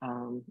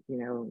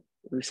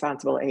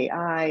 responsible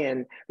AI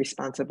and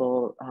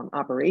responsible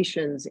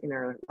operations in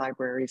our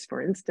libraries,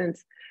 for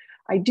instance.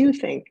 I do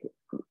think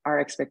our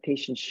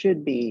expectations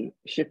should be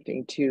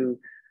shifting to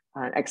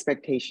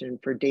expectation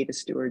for data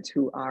stewards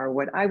who are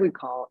what I would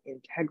call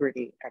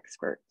integrity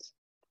experts.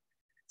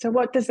 So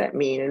what does that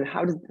mean, and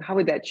how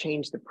would that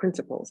change the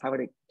principles? How would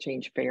it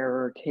change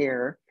fairer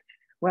care?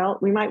 Well,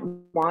 we might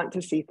want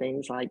to see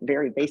things like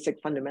very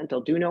basic fundamental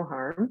do no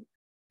harm.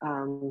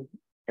 And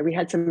we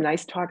had some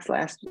nice talks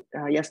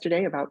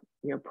yesterday about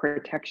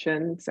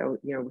protection. So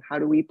how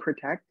do we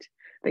protect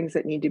things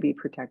that need to be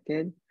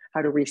protected?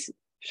 How do we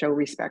show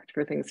respect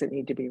for things that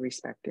need to be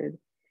respected?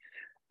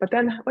 But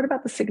then what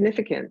about the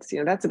significance?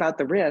 That's about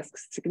the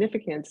risks.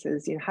 Significance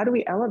is, how do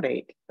we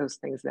elevate those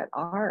things that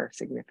are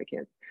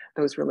significant,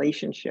 those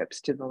relationships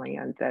to the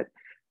land that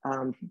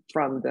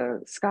from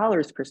the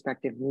scholar's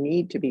perspective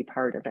need to be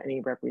part of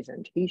any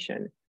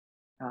representation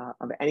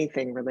of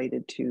anything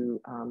related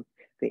to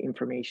the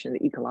information,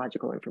 the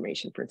ecological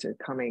information, for instance,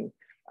 coming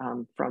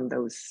from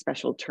those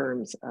special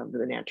terms of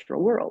the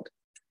natural world.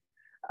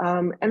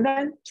 And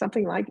then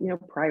something like,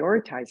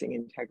 prioritizing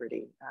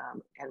integrity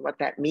and what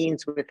that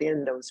means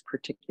within those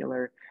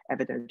particular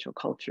evidential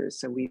cultures.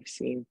 So we've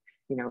seen,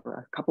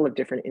 a couple of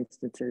different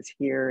instances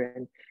here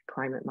in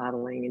climate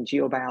modeling and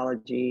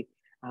geobiology,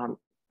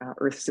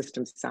 earth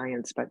system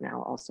science, but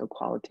now also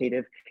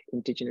qualitative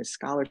indigenous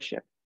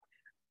scholarship.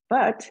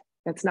 But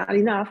that's not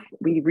enough.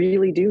 We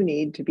really do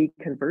need to be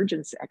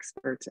convergence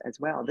experts as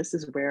well. This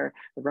is where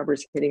the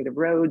rubber's hitting the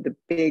road, the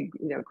big,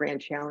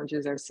 grand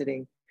challenges are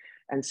sitting.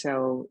 And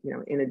so,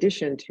 in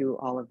addition to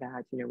all of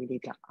that, we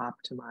need to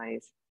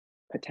optimize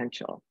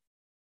potential.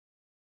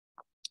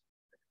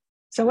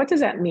 So what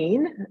does that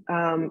mean?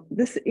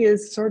 This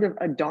is sort of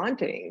a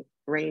daunting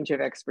range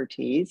of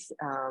expertise.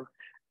 I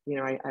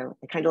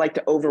kind of like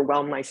to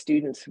overwhelm my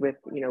students with,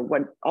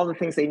 what all the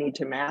things they need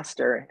to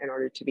master in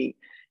order to be,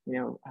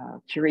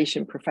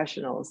 curation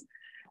professionals.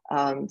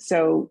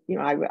 So,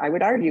 I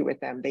would argue with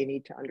them, they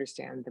need to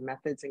understand the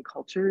methods and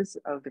cultures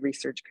of the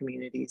research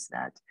communities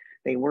that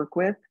they work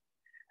with.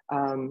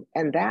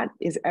 And that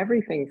is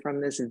everything from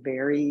this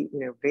very,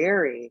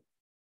 very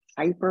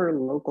hyper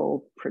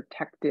local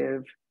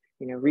protective,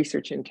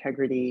 research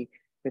integrity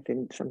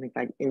within something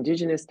like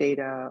indigenous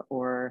data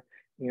or,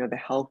 the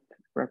health,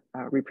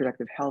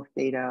 reproductive health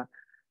data.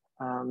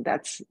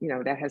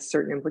 That has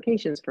certain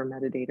implications for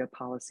metadata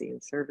policy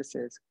and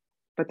services,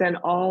 but then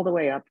all the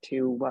way up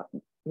to what,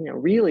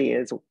 really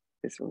is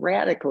this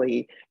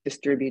radically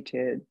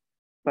distributed,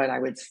 but I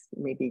would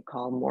maybe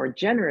call more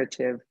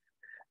generative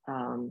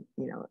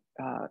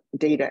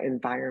data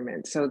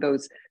environment. So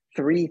those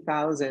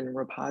 3,000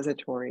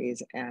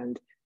 repositories and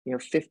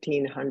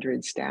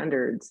 1,500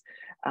 standards,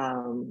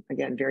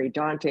 again, very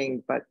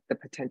daunting, but the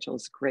potential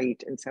is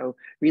great. And so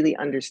really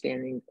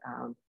understanding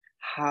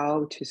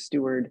how to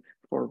steward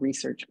for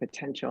research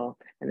potential.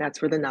 And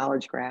that's where the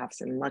knowledge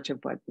graphs and much of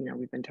what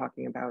we've been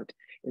talking about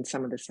in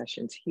some of the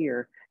sessions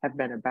here have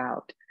been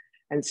about.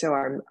 And so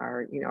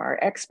our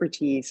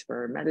expertise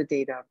for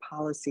metadata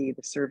policy,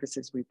 the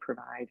services we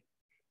provide,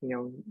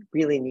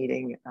 really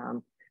needing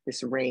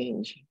this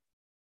range.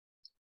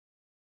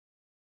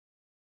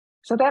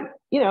 So that,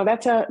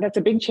 that's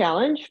a big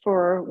challenge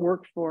for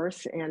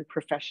workforce and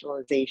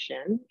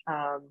professionalization.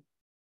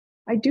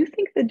 I do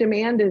think the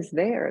demand is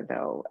there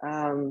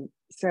though.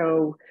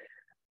 So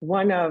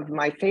one of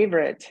my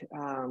favorite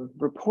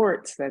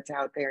reports that's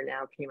out there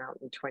now came out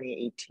in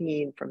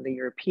 2018 from the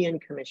European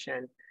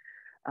Commission,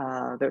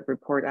 the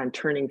report on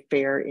turning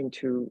FAIR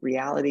into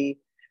reality.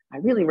 I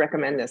really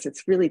recommend this.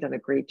 It's really done a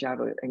great job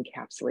of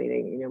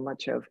encapsulating,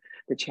 much of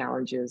the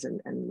challenges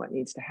and what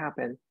needs to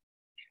happen.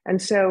 And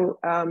so,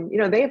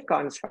 they've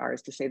gone as far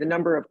as to say the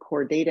number of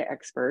core data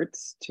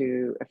experts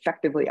to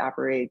effectively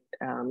operate,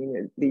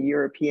 the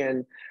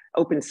European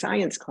Open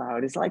Science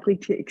Cloud is likely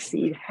to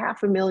exceed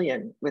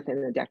 500,000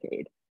 within a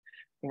decade.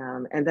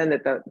 And then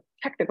that the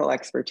technical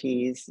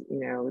expertise,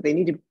 they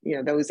need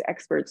to, those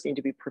experts need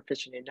to be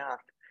proficient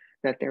enough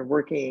that they're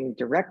working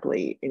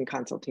directly in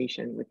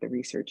consultation with the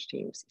research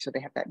teams. So they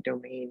have that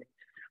domain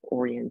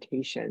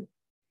orientation.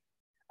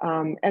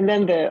 And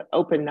then the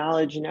Open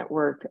Knowledge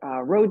Network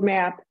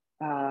roadmap,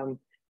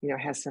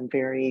 has some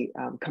very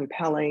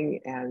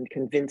compelling and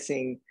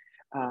convincing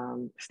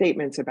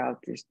statements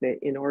about the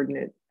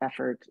inordinate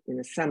effort in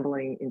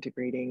assembling,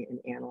 integrating, and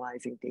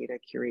analyzing data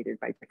curated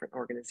by different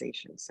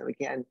organizations. So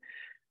again,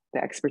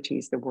 the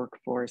expertise, the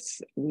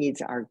workforce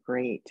needs are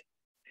great.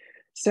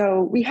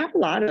 So we have a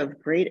lot of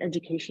great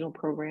educational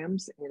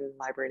programs in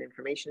library and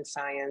information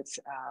science,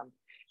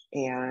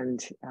 and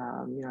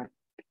you know, I've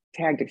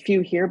tagged a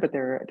few here, but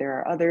there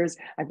are others.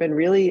 I've been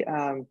really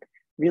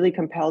really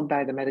compelled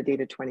by the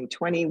Metadata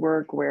 2020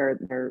 work, where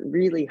they're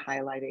really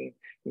highlighting,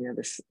 you know,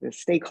 the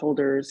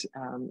stakeholders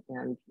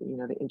and, you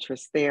know, the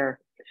interests there.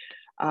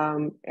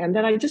 And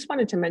then I just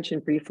wanted to mention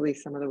briefly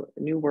some of the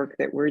new work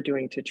that we're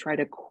doing to try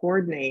to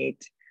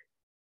coordinate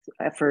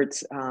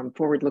efforts,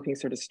 forward-looking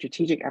sort of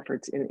strategic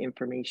efforts in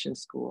information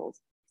schools.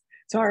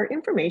 So our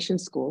information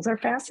schools are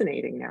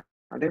fascinating now.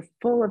 They're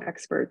full of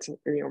experts, you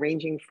know,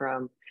 ranging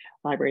from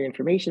library and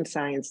information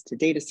science to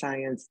data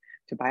science,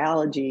 to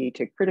biology,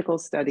 to critical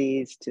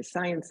studies, to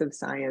science of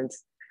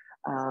science.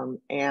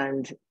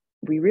 And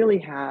we really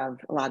have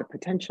a lot of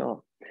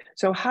potential.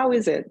 So how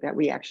is it that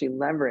we actually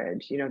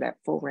leverage, you know, that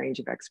full range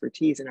of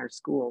expertise in our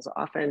schools?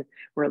 Often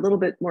we're a little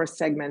bit more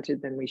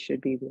segmented than we should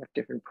be. We have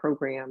different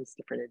programs,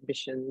 different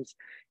admissions,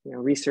 you know,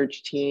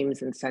 research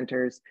teams and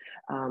centers.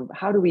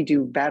 How do we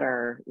do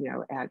better, you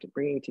know, at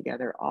bringing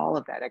together all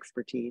of that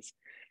expertise?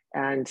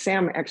 And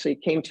Sam actually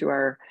came to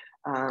our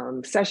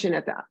session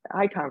at the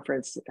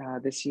iConference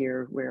this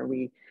year, where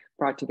we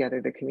brought together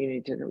the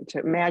community to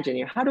imagine,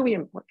 you know, how do we,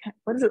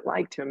 what is it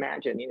like to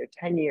imagine, you know,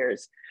 10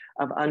 years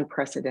of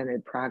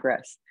unprecedented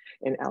progress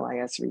in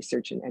LIS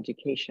research and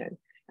education.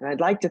 And I'd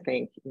like to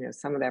think, you know,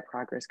 some of that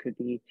progress could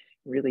be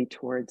really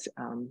towards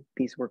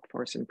these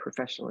workforce and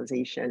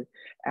professionalization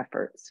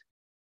efforts.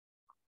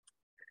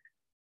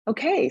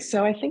 Okay,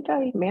 so I think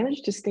I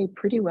managed to stay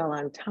pretty well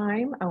on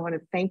time. I want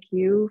to thank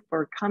you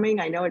for coming.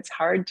 I know it's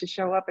hard to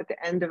show up at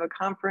the end of a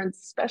conference,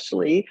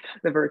 especially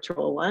the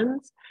virtual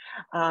ones.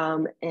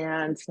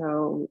 And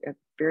so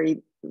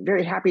very,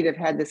 very happy to have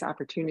had this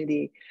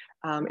opportunity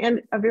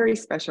and a very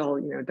special,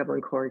 you know,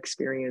 Dublin Core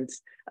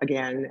experience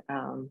again.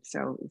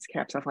 So it's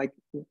caps off like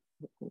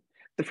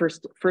the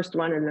first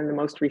one, and then the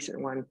most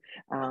recent one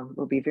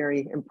will be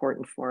very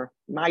important for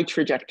my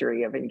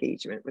trajectory of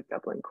engagement with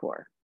Dublin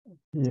Core.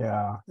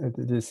 Yeah, it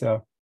is.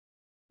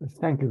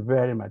 Thank you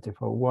very much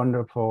for a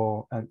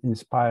wonderful and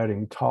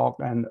inspiring talk,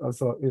 and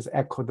also is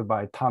echoed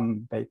by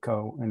Tom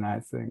Baker. And I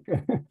think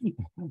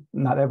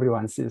not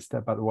everyone sees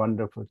that, but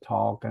wonderful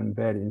talk and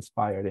very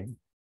inspiring.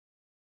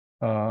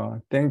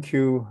 Thank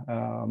you.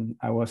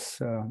 I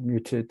was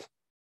muted,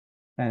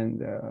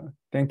 and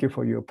thank you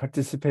for your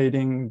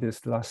participating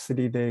this last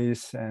 3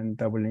 days and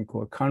Dublin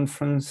Core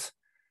conference.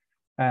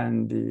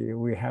 And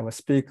we have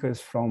speakers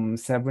from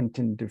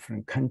 17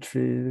 different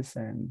countries,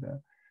 and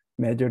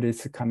majority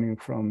is coming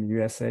from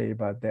USA,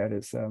 but there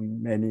is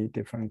many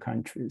different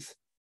countries.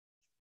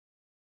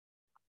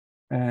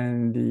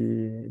 And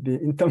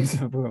in terms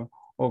of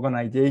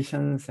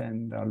organizations,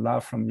 and a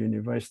lot from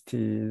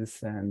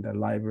universities and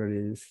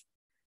libraries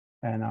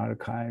and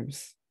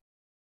archives,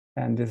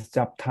 and these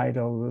job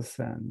titles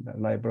and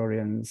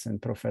librarians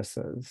and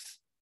professors.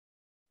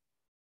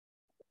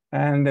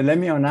 And let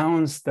me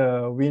announce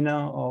the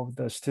winner of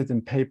the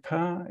student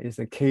paper is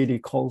Katie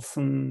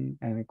Colson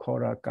and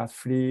Cora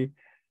Godfrey,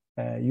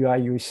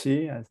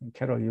 UIUC. I think,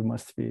 Carol, you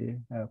must be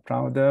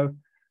proud of.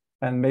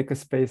 And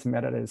Makerspace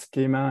Metadata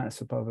Schema,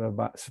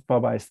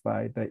 supervised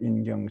by the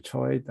In-Kyung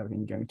Choi.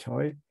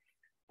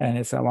 And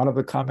it's one of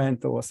the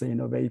comments was an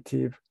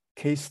innovative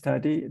case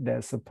study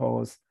that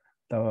supports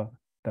the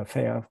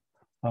FAIR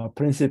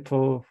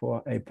principle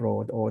for a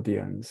broad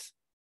audience.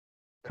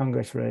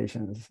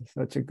 Congratulations,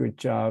 such a good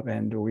job,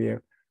 and we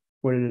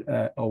will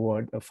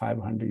award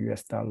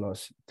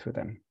 $500 to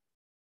them.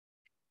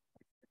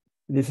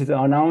 This is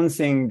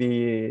announcing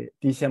the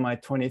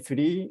DCMI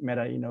 23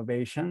 Meta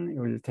Innovation. It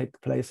will take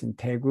place in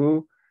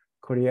Daegu,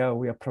 Korea.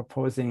 We are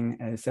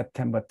proposing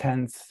September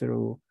 10th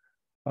through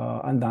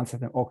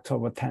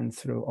October 10th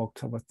through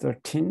October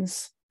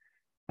 13th.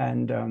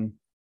 And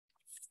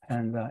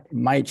it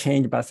might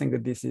change, but I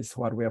think this is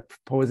what we are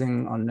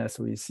proposing unless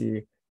we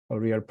see a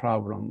real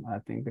problem. I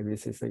think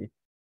this is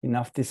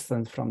enough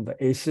distance from the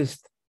ACES.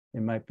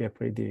 It might be a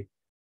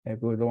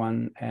good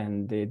one.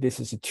 And this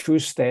is a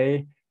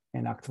Tuesday,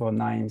 and October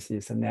 9th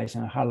is a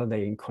national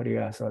holiday in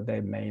Korea, so they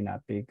may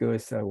not be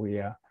good. So we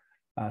are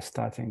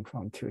starting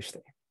from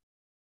Tuesday.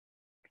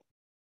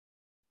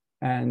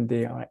 And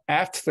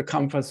after the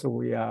conference,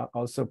 we are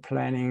also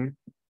planning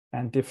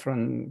and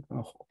different,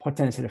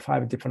 potentially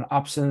 5 different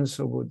options.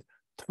 So with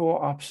tour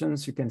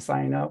options, you can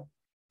sign up.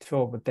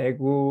 Tour of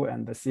Daegu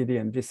and the city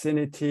and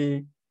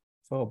vicinity,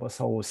 tour of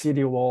Seoul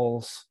city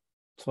walls,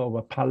 tour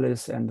of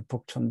Palace and the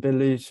Bukchon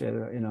village, you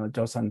know,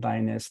 Joseon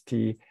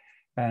Dynasty,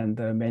 and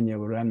many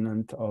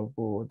remnant of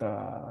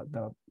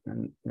the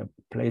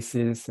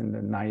places and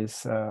the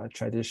nice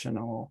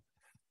traditional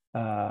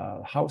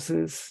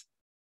houses,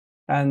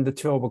 and the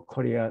tour of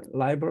Korea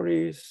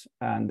libraries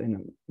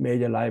and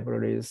major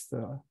libraries,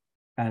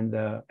 and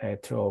a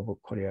tour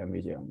of Korea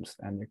museums,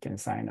 and you can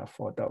sign up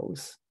for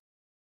those.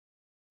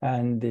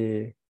 And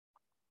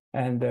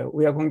And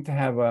we are going to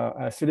have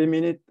a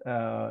 3-minute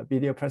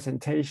video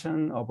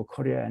presentation of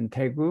Korea and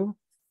Daegu.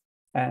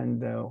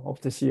 And hope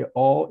to see you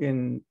all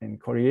in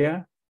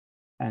Korea.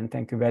 And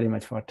thank you very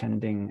much for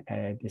attending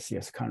this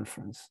year's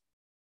conference.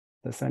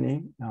 So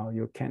Sunny, now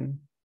you can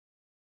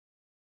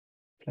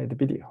play the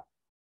video.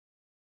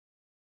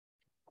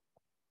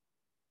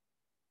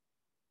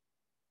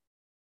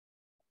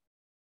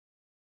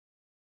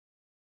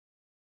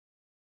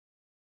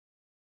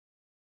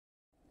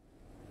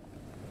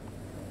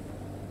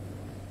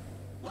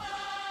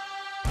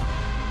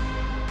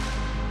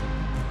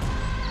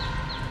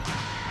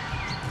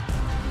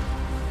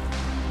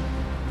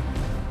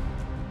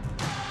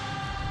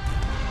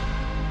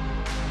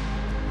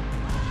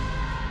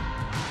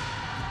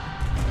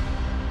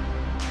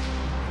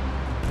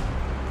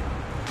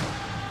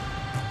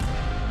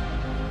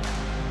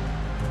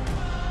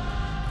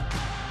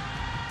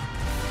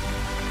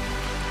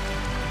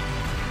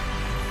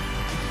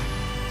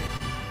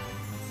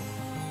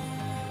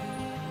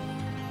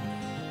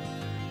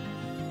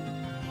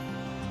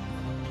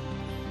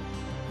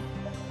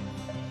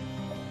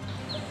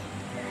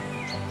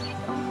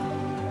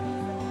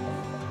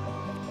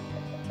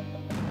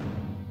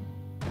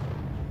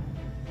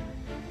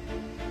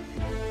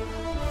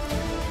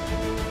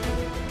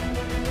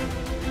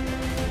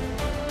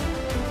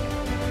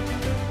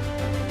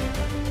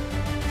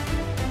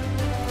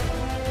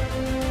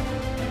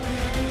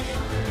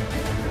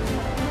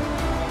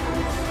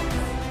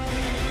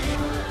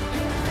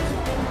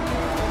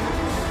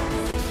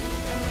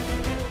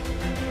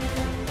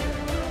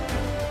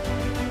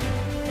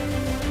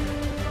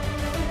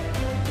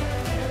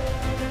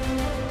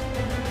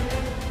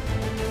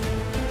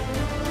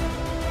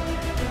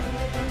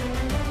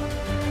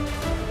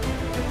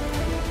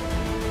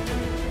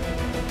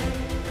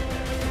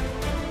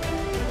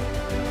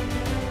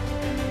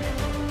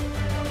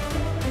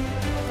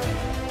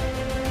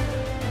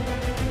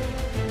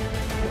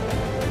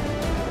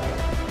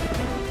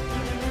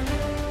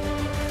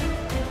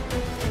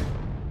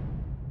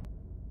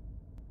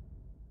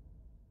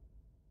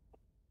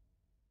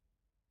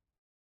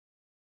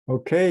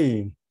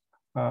 Okay,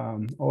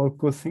 all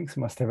good things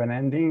must have an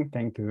ending.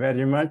 Thank you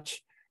very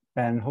much,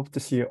 and hope to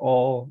see you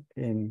all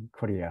in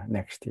Korea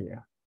next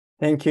year.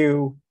 Thank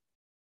you.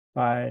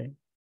 Bye.